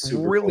really is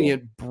super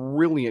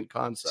brilliant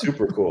concept.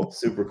 Super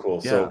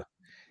cool. Yeah. So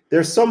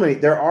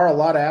there are a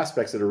lot of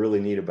aspects that are really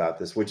neat about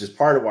this, which is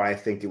part of why I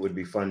think it would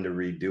be fun to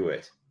redo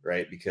it,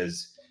 right?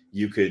 Because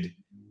you could,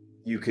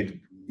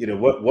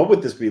 what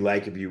would this be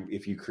like if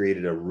you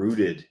created a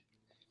rooted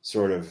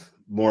sort of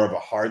more of a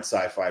hard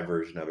sci-fi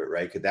version of it,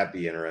 right? Could that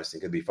be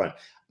interesting? Could be fun.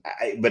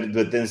 But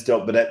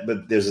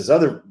there's this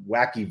other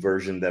wacky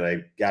version that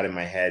I got in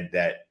my head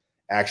that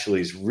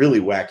actually is really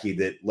wacky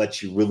that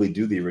lets you really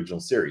do the original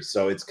series.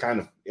 So it's kind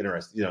of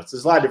interesting. So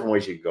there's a lot of different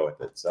ways you could go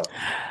with it.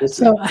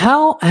 So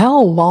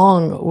how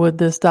long would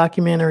this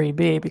documentary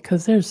be?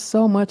 Because there's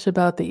so much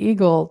about the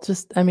Eagle.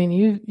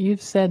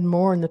 You've said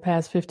more in the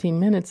past 15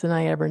 minutes than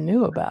I ever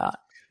knew about.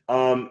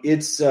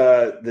 It's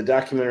the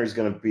documentary is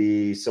going to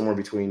be somewhere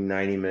between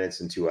 90 minutes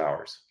and 2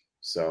 hours.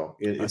 So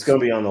it's going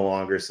to be on the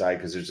longer side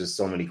because there's just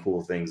so many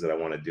cool things that I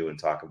want to do and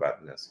talk about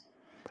in this.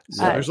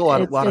 So there's a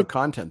lot of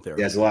content there.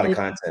 Yeah, there's a lot of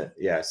content.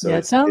 Yeah. So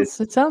it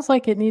sounds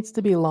like it needs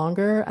to be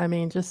longer. I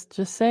mean, just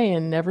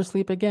saying, Never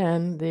Sleep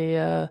Again.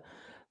 The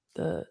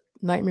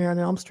Nightmare on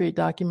Elm Street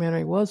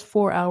documentary was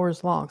 4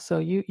 hours long. So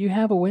you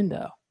have a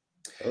window.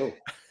 Oh.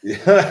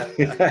 Yeah.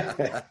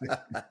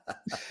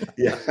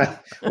 Yeah.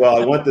 Well,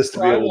 I want this to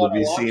be able to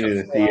be seen in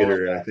the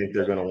theater, and I think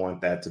they're going to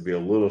want that to be a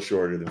little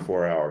shorter than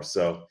 4 hours.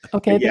 So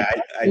okay. Yeah,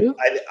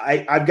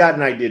 I've got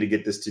an idea to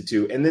get this to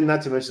 2, and then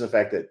not to mention the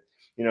fact that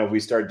if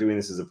we start doing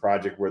this as a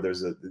project where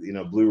there's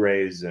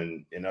Blu-rays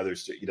and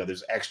others,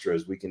 there's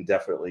extras, we can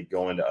definitely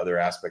go into other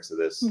aspects of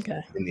this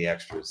in the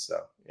extras.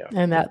 So, yeah.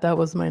 And that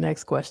was my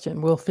next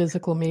question. Will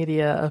physical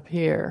media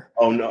appear?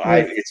 Oh, no,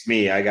 it's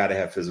me. I got to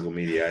have physical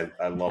media.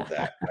 I love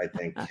that. I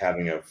think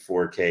having a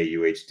 4K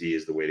UHD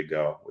is the way to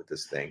go with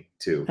this thing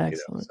too.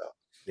 Excellent. So,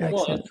 yeah.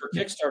 Well, and for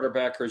Kickstarter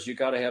backers, you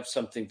got to have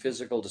something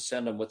physical to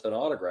send them with an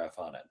autograph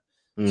on it.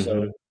 Mm-hmm.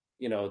 So,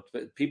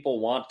 people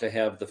want to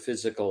have the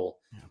physical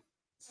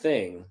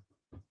thing,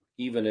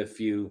 even if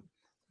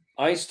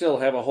I still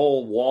have a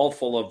whole wall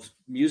full of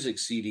music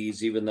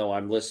CDs, even though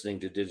I'm listening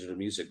to digital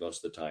music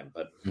most of the time,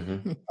 but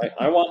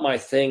I want my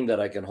thing that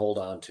I can hold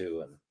on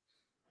to. And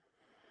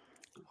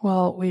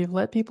well, we've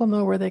let people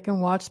know where they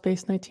can watch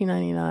Space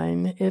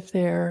 1999 if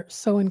they're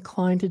so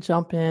inclined to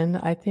jump in.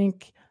 I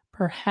think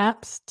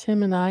perhaps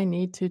Tim and I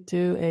need to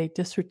do a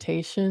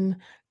dissertation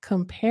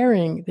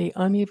comparing the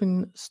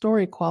uneven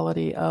story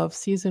quality of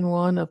season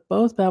 1 of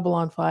both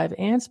Babylon 5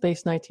 and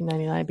Space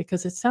 1999,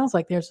 because it sounds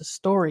like there's a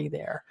story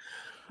there.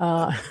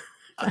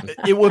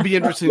 It would be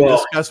interesting to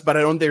discuss, but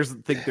I don't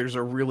think there's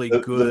a really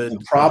good.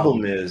 The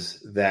problem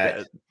is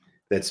that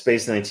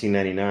Space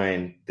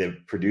 1999, the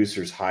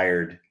producers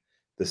hired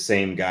the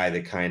same guy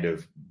that kind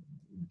of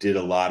did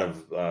a lot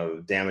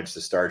of damage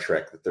to Star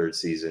Trek the 3rd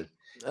season,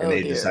 and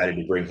they decided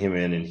to bring him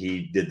in, and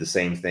he did the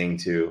same thing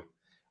too.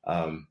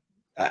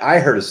 I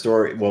heard a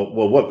story.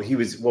 He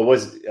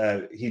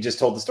just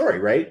told the story,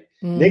 right?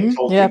 Mm-hmm. Nick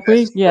told Nick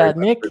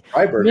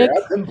Freiberger.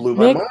 That blew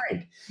my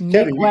mind.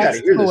 Kevin, you got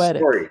to hear this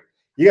story.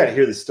 You got to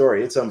hear the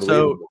story. It's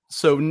unbelievable.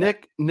 So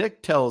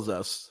Nick tells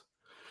us.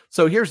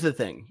 So here's the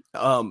thing.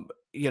 And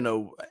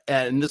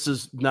this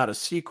is not a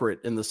secret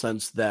in the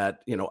sense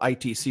that,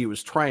 ITC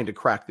was trying to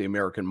crack the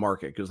American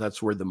market because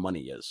that's where the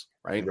money is,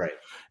 right? Right.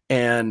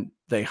 And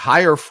they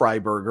hire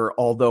Freiberger,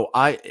 although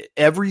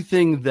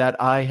everything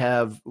that I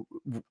have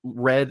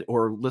read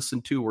or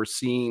listened to or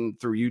seen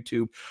through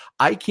YouTube,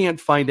 I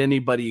can't find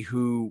anybody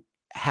who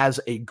has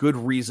a good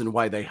reason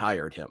why they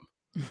hired him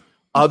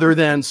other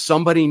than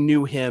somebody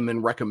knew him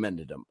and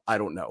recommended him. I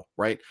don't know.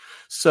 Right.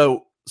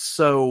 So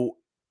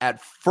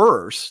at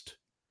first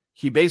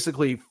he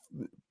basically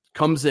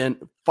comes in,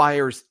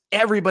 fires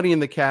everybody in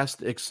the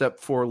cast except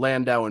for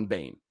Landau and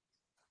Bain.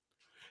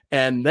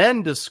 And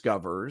then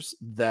discovers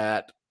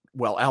that,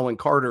 Alan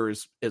Carter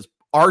is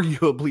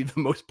arguably the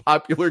most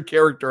popular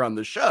character on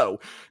the show.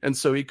 And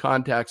so he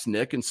contacts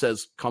Nick and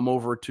says, come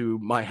over to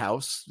my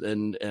house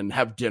and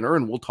have dinner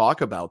and we'll talk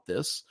about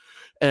this.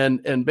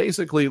 And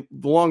basically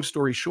the long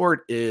story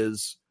short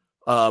is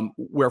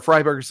where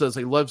Freiberger says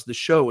he loves the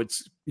show.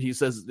 He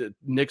says that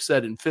Nick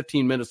said in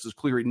 15 minutes is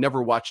clear he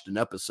never watched an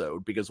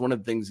episode, because one of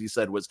the things he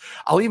said was,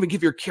 I'll even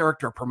give your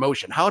character a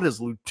promotion. How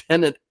does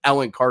Lieutenant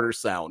Alan Carter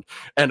sound?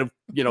 And,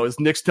 as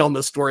Nick's telling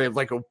the story of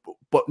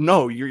but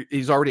no,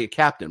 he's already a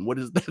captain. What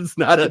is that's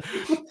not a,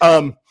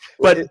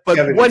 but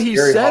Kevin, what he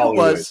said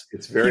was,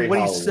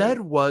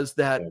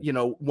 that,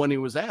 when he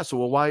was asked,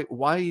 well, why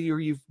are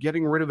you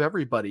getting rid of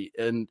everybody?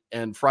 And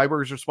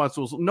Freiberger's response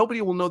was,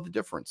 nobody will know the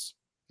difference.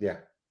 Yeah.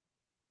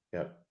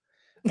 Yeah.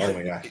 Oh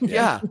my God.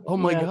 Yeah. Oh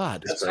my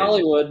God. That's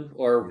Hollywood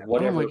or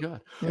whatever. Oh my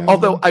God. Yeah.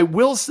 Although I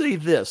will say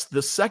this,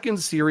 the second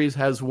series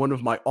has one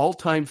of my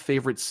all-time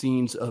favorite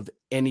scenes of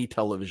any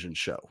television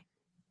show,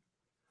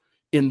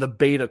 in the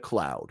Beta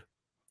Cloud,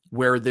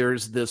 where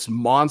there's this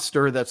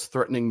monster that's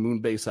threatening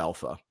Moonbase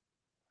Alpha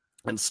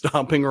and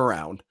stomping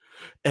around,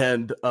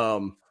 and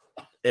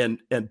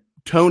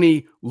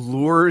Tony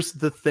lures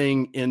the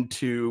thing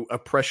into a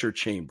pressure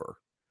chamber.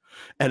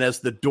 And as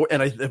the door,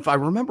 and if I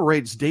remember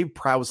right, it's Dave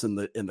Prowse in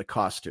the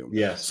costume.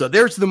 Yes. So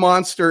there's the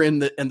monster in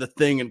the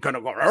thing, and kind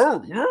of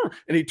going,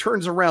 and he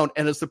turns around,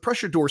 and as the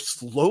pressure door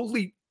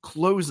slowly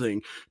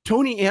closing,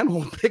 Tony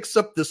Anvil picks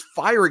up this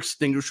fire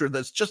extinguisher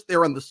that's just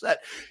there on the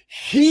set,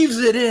 heaves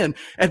it in,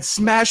 and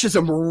smashes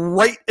him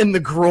right in the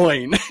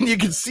groin. And you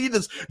can see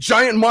this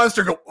giant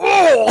monster go,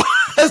 oh,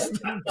 as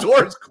the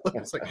door's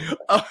closing.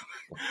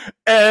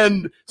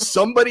 And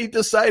somebody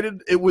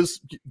decided it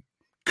was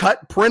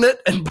print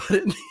it, and put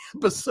it in the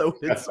episode.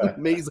 It's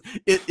amazing.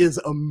 It is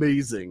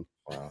amazing.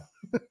 Wow.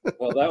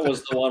 Well, that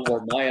was the one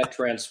where Maya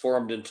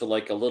transformed into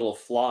like a little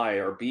fly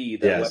or bee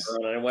that went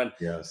around, and I went,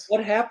 yes.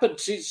 What happened?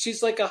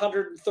 She's like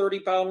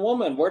 130-pound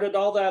woman. Where did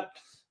all that?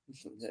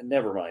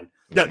 Never mind.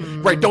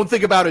 Right. Don't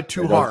think about it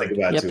too hard.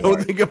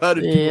 Don't think about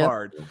it too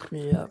hard.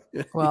 Yeah.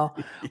 Well,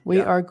 we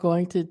are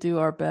going to do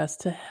our best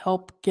to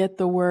help get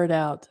the word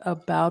out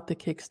about the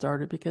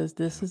Kickstarter, because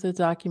this is a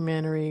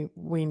documentary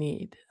we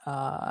need.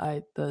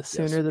 The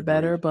sooner the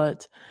better,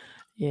 but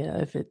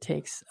if it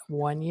takes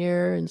 1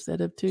 year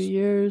instead of 2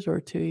 years, or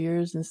 2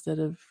 years instead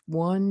of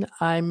one,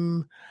 I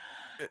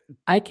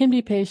can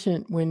be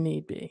patient when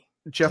need be.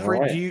 Jeffrey,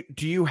 right.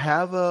 Do you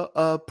have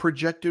a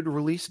projected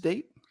release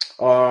date?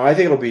 I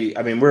think it'll be.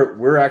 I mean,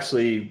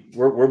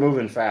 we're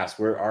moving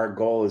fast. Our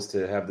goal is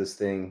to have this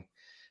thing,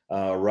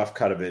 rough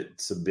cut of it,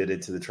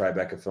 submitted to the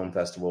Tribeca Film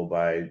Festival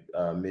by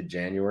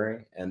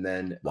mid-January, and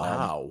then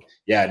wow,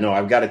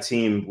 I've got a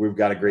team. We've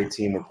got a great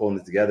team. We're pulling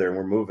it together, and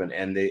we're moving.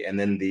 And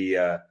then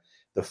the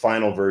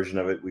final version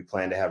of it we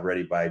plan to have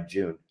ready by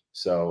June.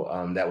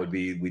 So that would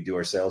be, we do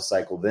our sales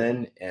cycle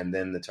then, and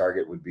then the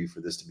target would be for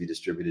this to be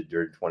distributed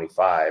during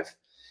 25.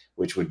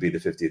 Which would be the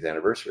 50th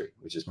anniversary,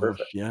 which is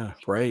perfect. Yeah,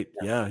 right.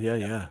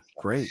 Yeah.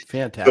 Great.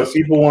 Fantastic. So if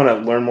people want to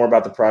learn more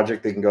about the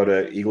project, they can go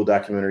to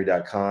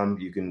eagledocumentary.com.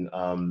 You can,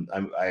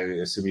 I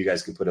assume you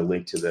guys can put a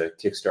link to the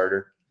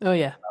Kickstarter. Oh,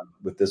 yeah.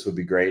 With this would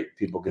be great.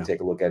 People can take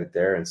a look at it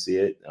there and see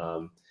it.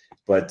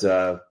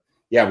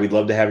 We'd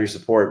love to have your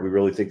support. We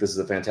really think this is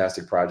a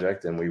fantastic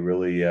project, and we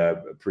really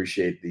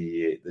appreciate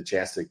the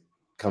chance to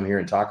come here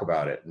and talk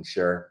about it and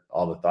share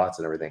all the thoughts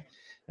and everything.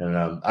 And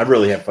I've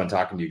really had fun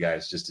talking to you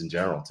guys just in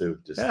general too.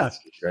 It's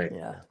great.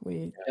 Yeah,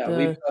 we've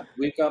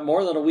got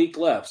more than a week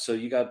left, so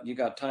you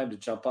got time to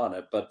jump on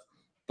it, but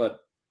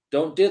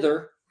don't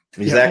dither.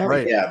 Exactly.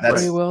 Right. Yeah,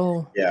 that's we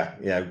will.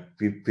 Yeah.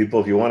 People,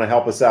 if you want to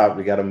help us out,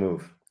 we got to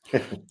move.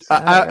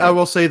 I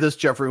will say this,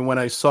 Jeffrey. When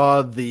I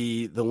saw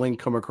the link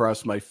come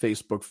across my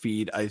Facebook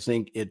feed, I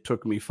think it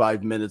took me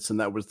 5 minutes,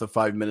 and that was the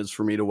 5 minutes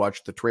for me to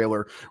watch the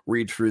trailer,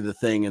 read through the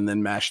thing, and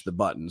then mash the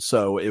button.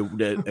 So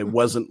it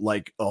wasn't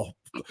like, oh,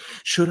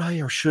 should I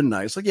or shouldn't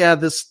I? It's like, yeah,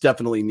 this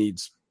definitely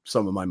needs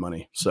some of my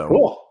money. So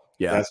cool.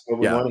 Yeah, that's what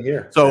we want to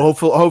hear. So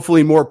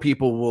hopefully more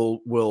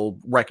people will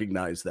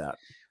recognize that.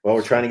 Well,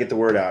 we're trying to get the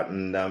word out,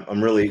 and I'm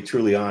really,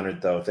 truly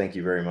honored, though. Thank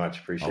you very much.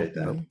 Appreciate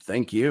that.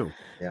 Thank you.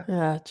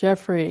 Yeah.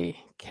 Jeffrey,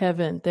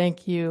 Kevin,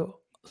 thank you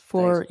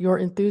for your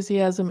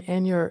enthusiasm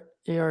and your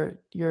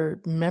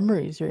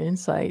memories, your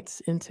insights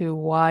into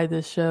why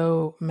this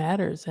show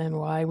matters and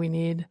why we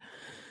need,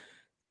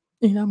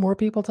 more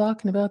people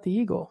talking about the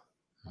Eagle.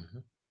 Mm-hmm.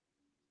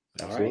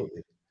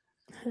 Absolutely.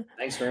 Right.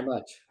 Thanks very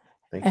much.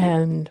 Thank you.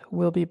 And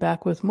we'll be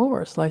back with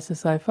more Slice of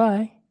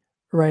Sci-Fi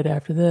right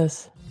after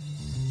this.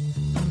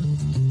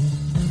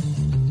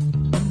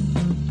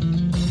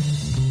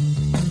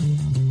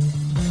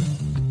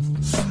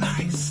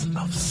 Slice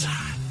of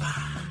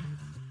Sci-Fi.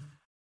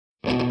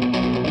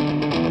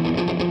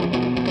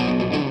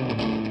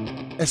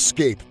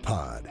 Escape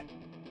Pod,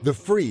 the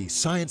free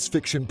science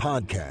fiction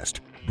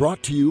podcast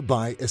brought to you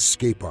by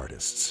Escape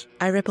Artists.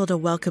 I rippled a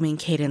welcoming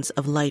cadence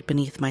of light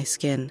beneath my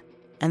skin,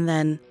 and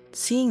then,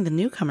 seeing the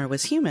newcomer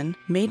was human,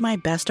 made my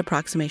best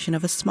approximation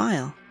of a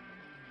smile.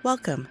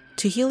 Welcome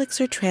to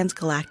Helixer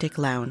Transgalactic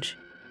Lounge.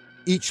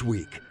 Each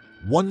week,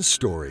 one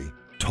story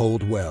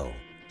told well.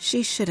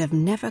 She should have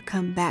never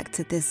come back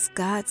to this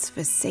God's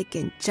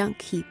forsaken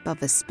junk heap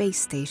of a space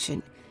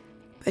station,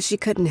 but she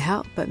couldn't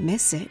help but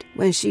miss it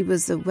when she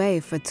was away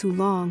for too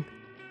long.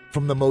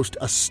 from the most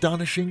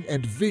astonishing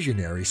and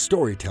visionary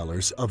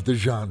storytellers of the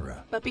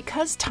genre. But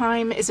because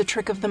time is a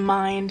trick of the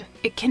mind,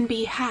 it can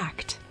be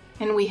hacked,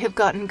 and we have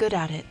gotten good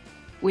at it.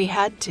 We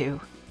had to.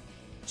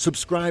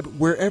 Subscribe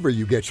wherever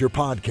you get your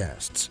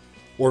podcasts,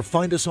 or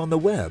find us on the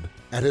web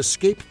at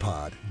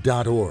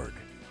escapepod.org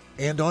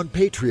and on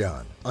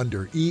Patreon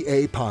under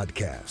EA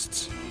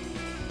Podcasts.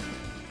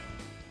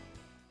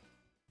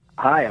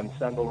 Hi, I'm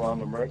Sandal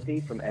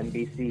Ramamurthy from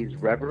NBC's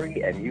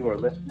Reverie, and you are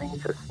listening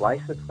to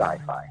Slice of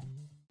Sci-Fi.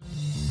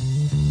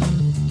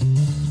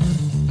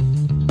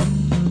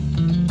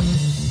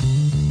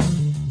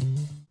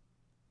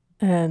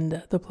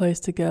 And the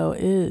place to go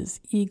is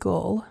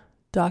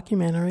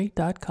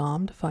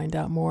eagledocumentary.com to find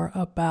out more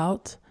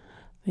about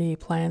the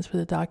plans for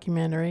the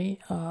documentary.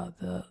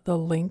 The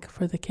link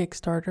for the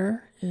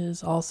Kickstarter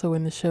is also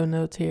in the show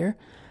notes here.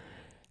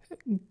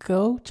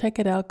 Go check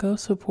it out. Go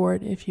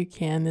support if you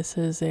can. This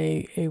is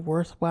a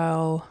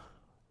worthwhile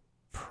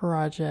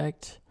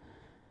project.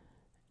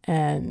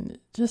 And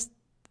just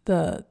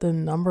the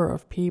number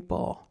of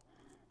people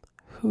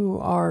who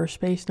are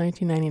Space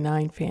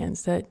 1999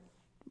 fans that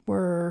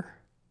were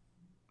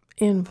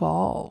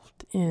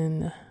involved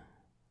in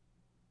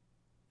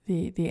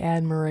the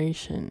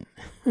admiration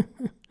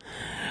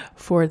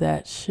for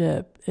that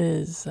ship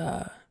has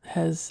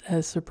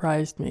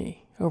surprised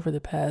me over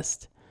the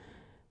past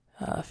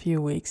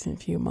few weeks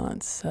and few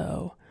months.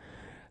 So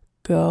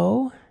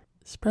go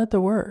spread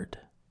the word.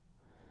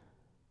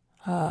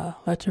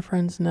 Let your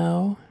friends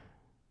know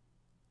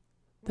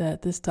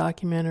that this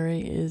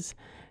documentary is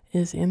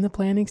in the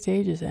planning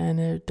stages,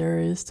 and there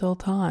is still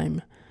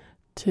time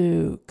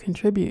to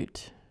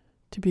contribute,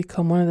 to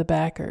become one of the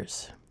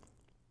backers.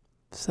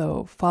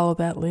 So follow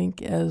that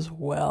link as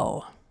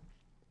well.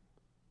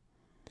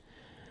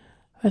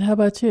 But how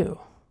about you?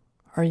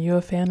 Are you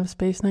a fan of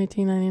Space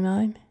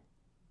 1999?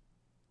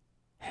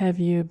 Have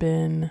you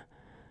been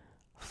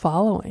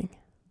following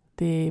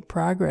the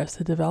progress,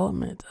 the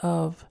development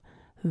of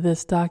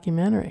this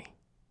documentary?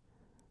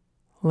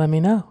 Let me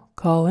know.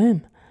 Call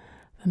in.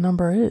 The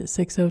number is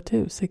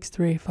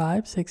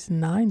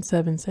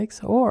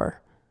 602-635-6976,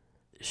 or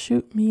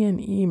shoot me an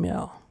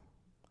email,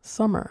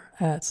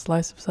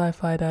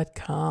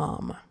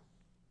 summer@sliceofsci-fi.com.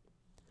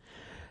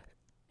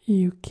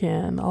 You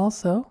can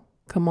also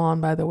come on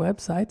by the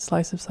website,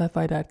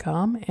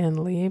 sliceofsci-fi.com, and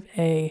leave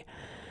a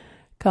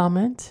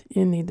comment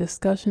in the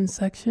discussion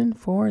section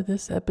for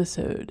this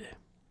episode.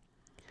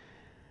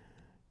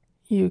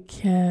 You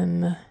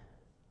can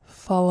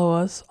follow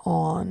us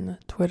on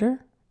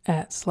Twitter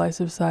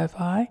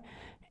 @sliceofsci-fi,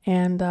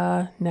 and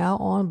now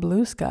on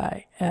Blue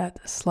Sky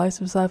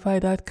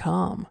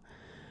 @sliceofsci-fi.com.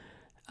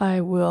 I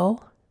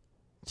will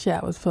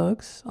chat with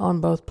folks on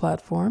both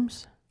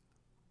platforms.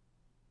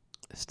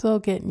 Still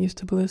getting used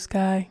to Blue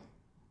Sky.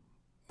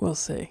 We'll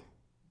see.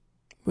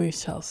 We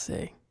shall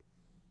see.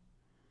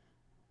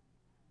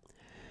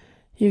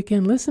 You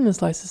can listen to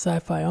Slice of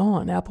Sci-Fi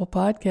on Apple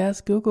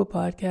Podcasts, Google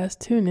Podcasts,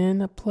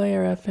 TuneIn,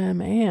 Player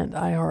FM, and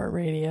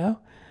iHeartRadio.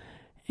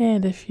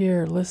 And if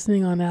you're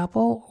listening on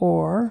Apple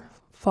or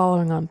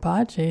following on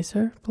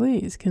Podchaser,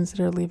 please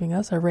consider leaving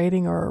us a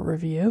rating or a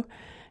review,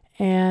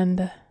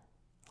 and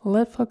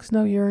let folks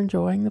know you're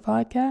enjoying the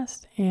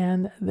podcast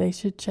and they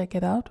should check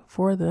it out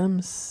for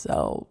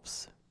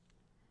themselves.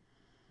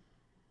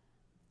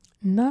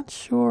 Not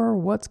sure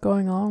what's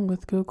going on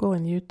with Google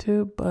and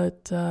YouTube,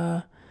 but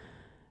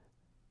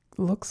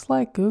looks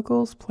like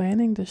Google's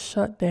planning to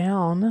shut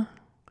down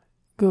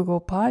Google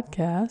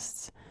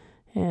Podcasts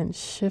and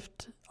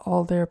shift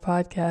all their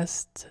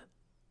podcast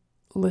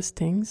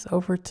listings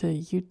over to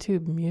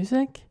YouTube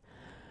Music,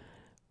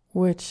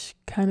 which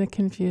kind of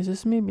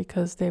confuses me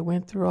because they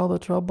went through all the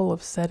trouble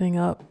of setting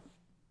up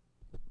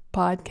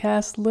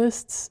podcast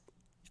lists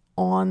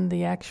on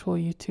the actual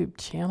YouTube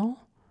channel.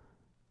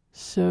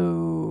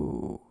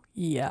 So,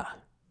 yeah.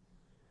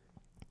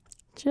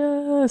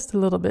 Just a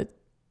little bit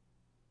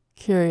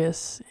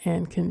curious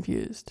and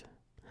confused.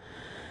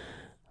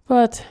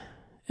 But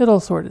it'll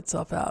sort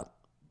itself out.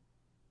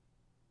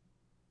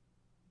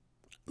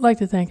 I'd like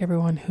to thank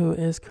everyone who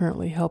is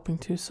currently helping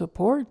to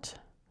support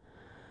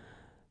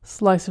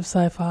Slice of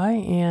Sci-Fi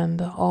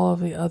and all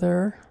of the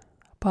other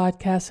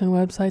podcasts and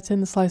websites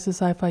in the Slice of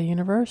Sci-Fi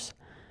universe.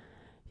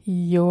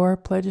 Your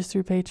pledges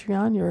through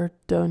Patreon, your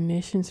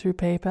donations through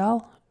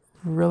PayPal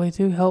really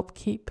do help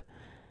keep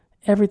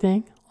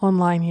everything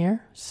online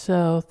here.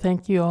 So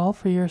thank you all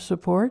for your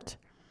support.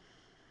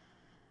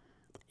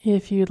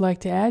 If you'd like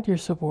to add your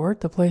support,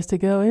 the place to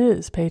go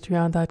is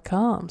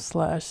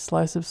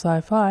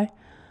patreon.com/sliceofsci-fi,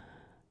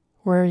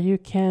 where you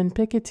can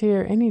pick a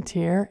tier, any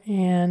tier,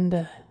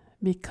 and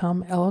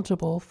become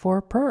eligible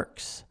for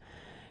perks.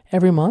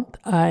 Every month,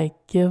 I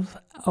give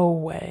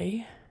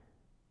away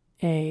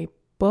a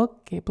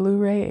book, a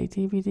Blu-ray, a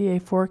DVD, a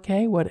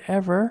 4K,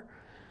 whatever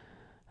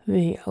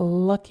the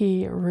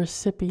lucky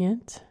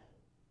recipient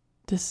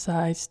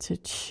decides to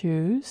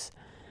choose.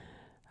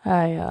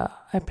 I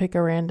pick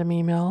a random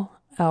email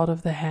out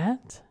of the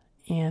hat,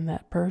 and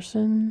that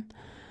person,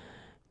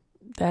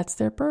 that's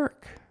their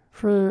perk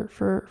for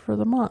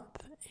the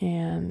month.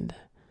 And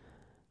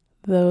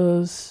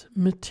Those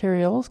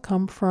materials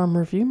come from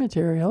review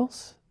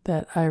materials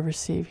that I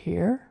receive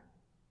here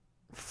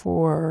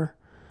for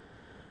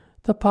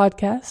the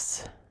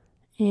podcasts,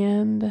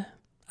 and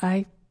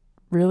I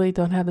really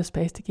don't have the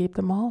space to keep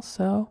them all,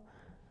 so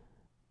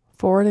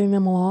forwarding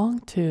them along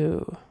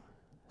to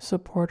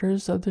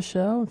supporters of the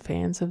show,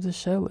 fans of the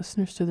show,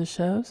 listeners to the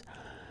shows,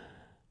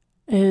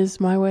 is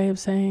my way of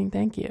saying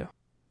thank you.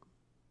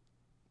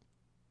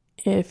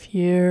 If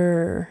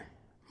you're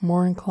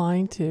more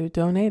inclined to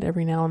donate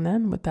every now and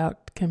then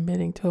without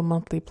committing to a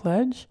monthly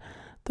pledge,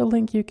 the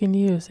link you can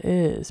use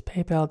is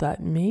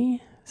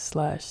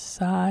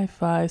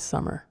paypal.me/sci-fi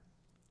summer.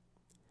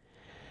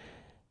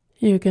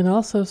 You can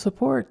also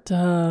support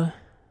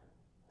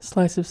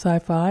Slice of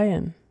Sci-Fi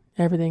and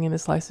everything in the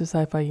Slice of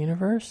Sci-Fi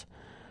universe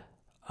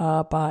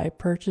by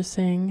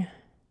purchasing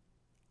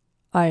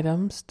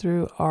items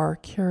through our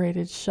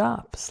curated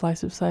shop,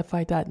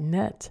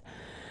 sliceofsci-fi.net.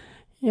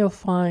 You'll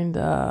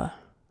find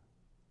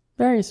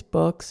various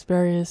books,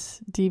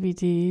 various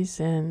DVDs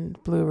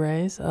and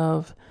Blu-rays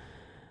of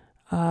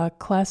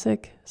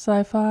classic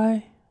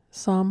sci-fi,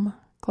 some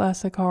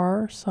classic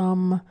horror,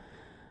 some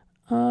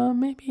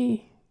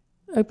maybe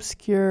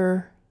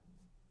obscure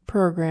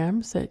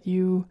programs that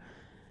you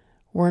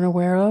weren't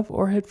aware of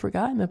or had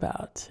forgotten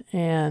about.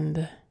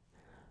 And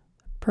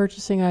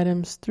purchasing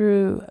items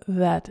through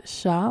that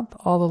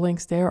shop, all the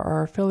links there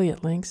are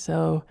affiliate links,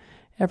 so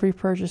every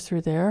purchase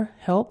through there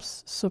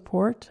helps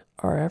support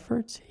our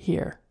efforts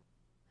here.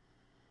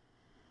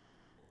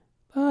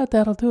 But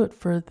that'll do it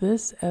for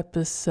this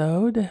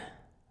episode.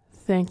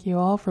 Thank you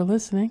all for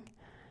listening.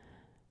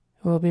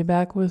 We'll be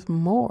back with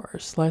more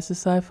Slice of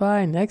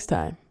Sci-Fi next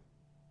time.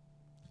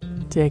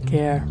 Take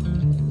care.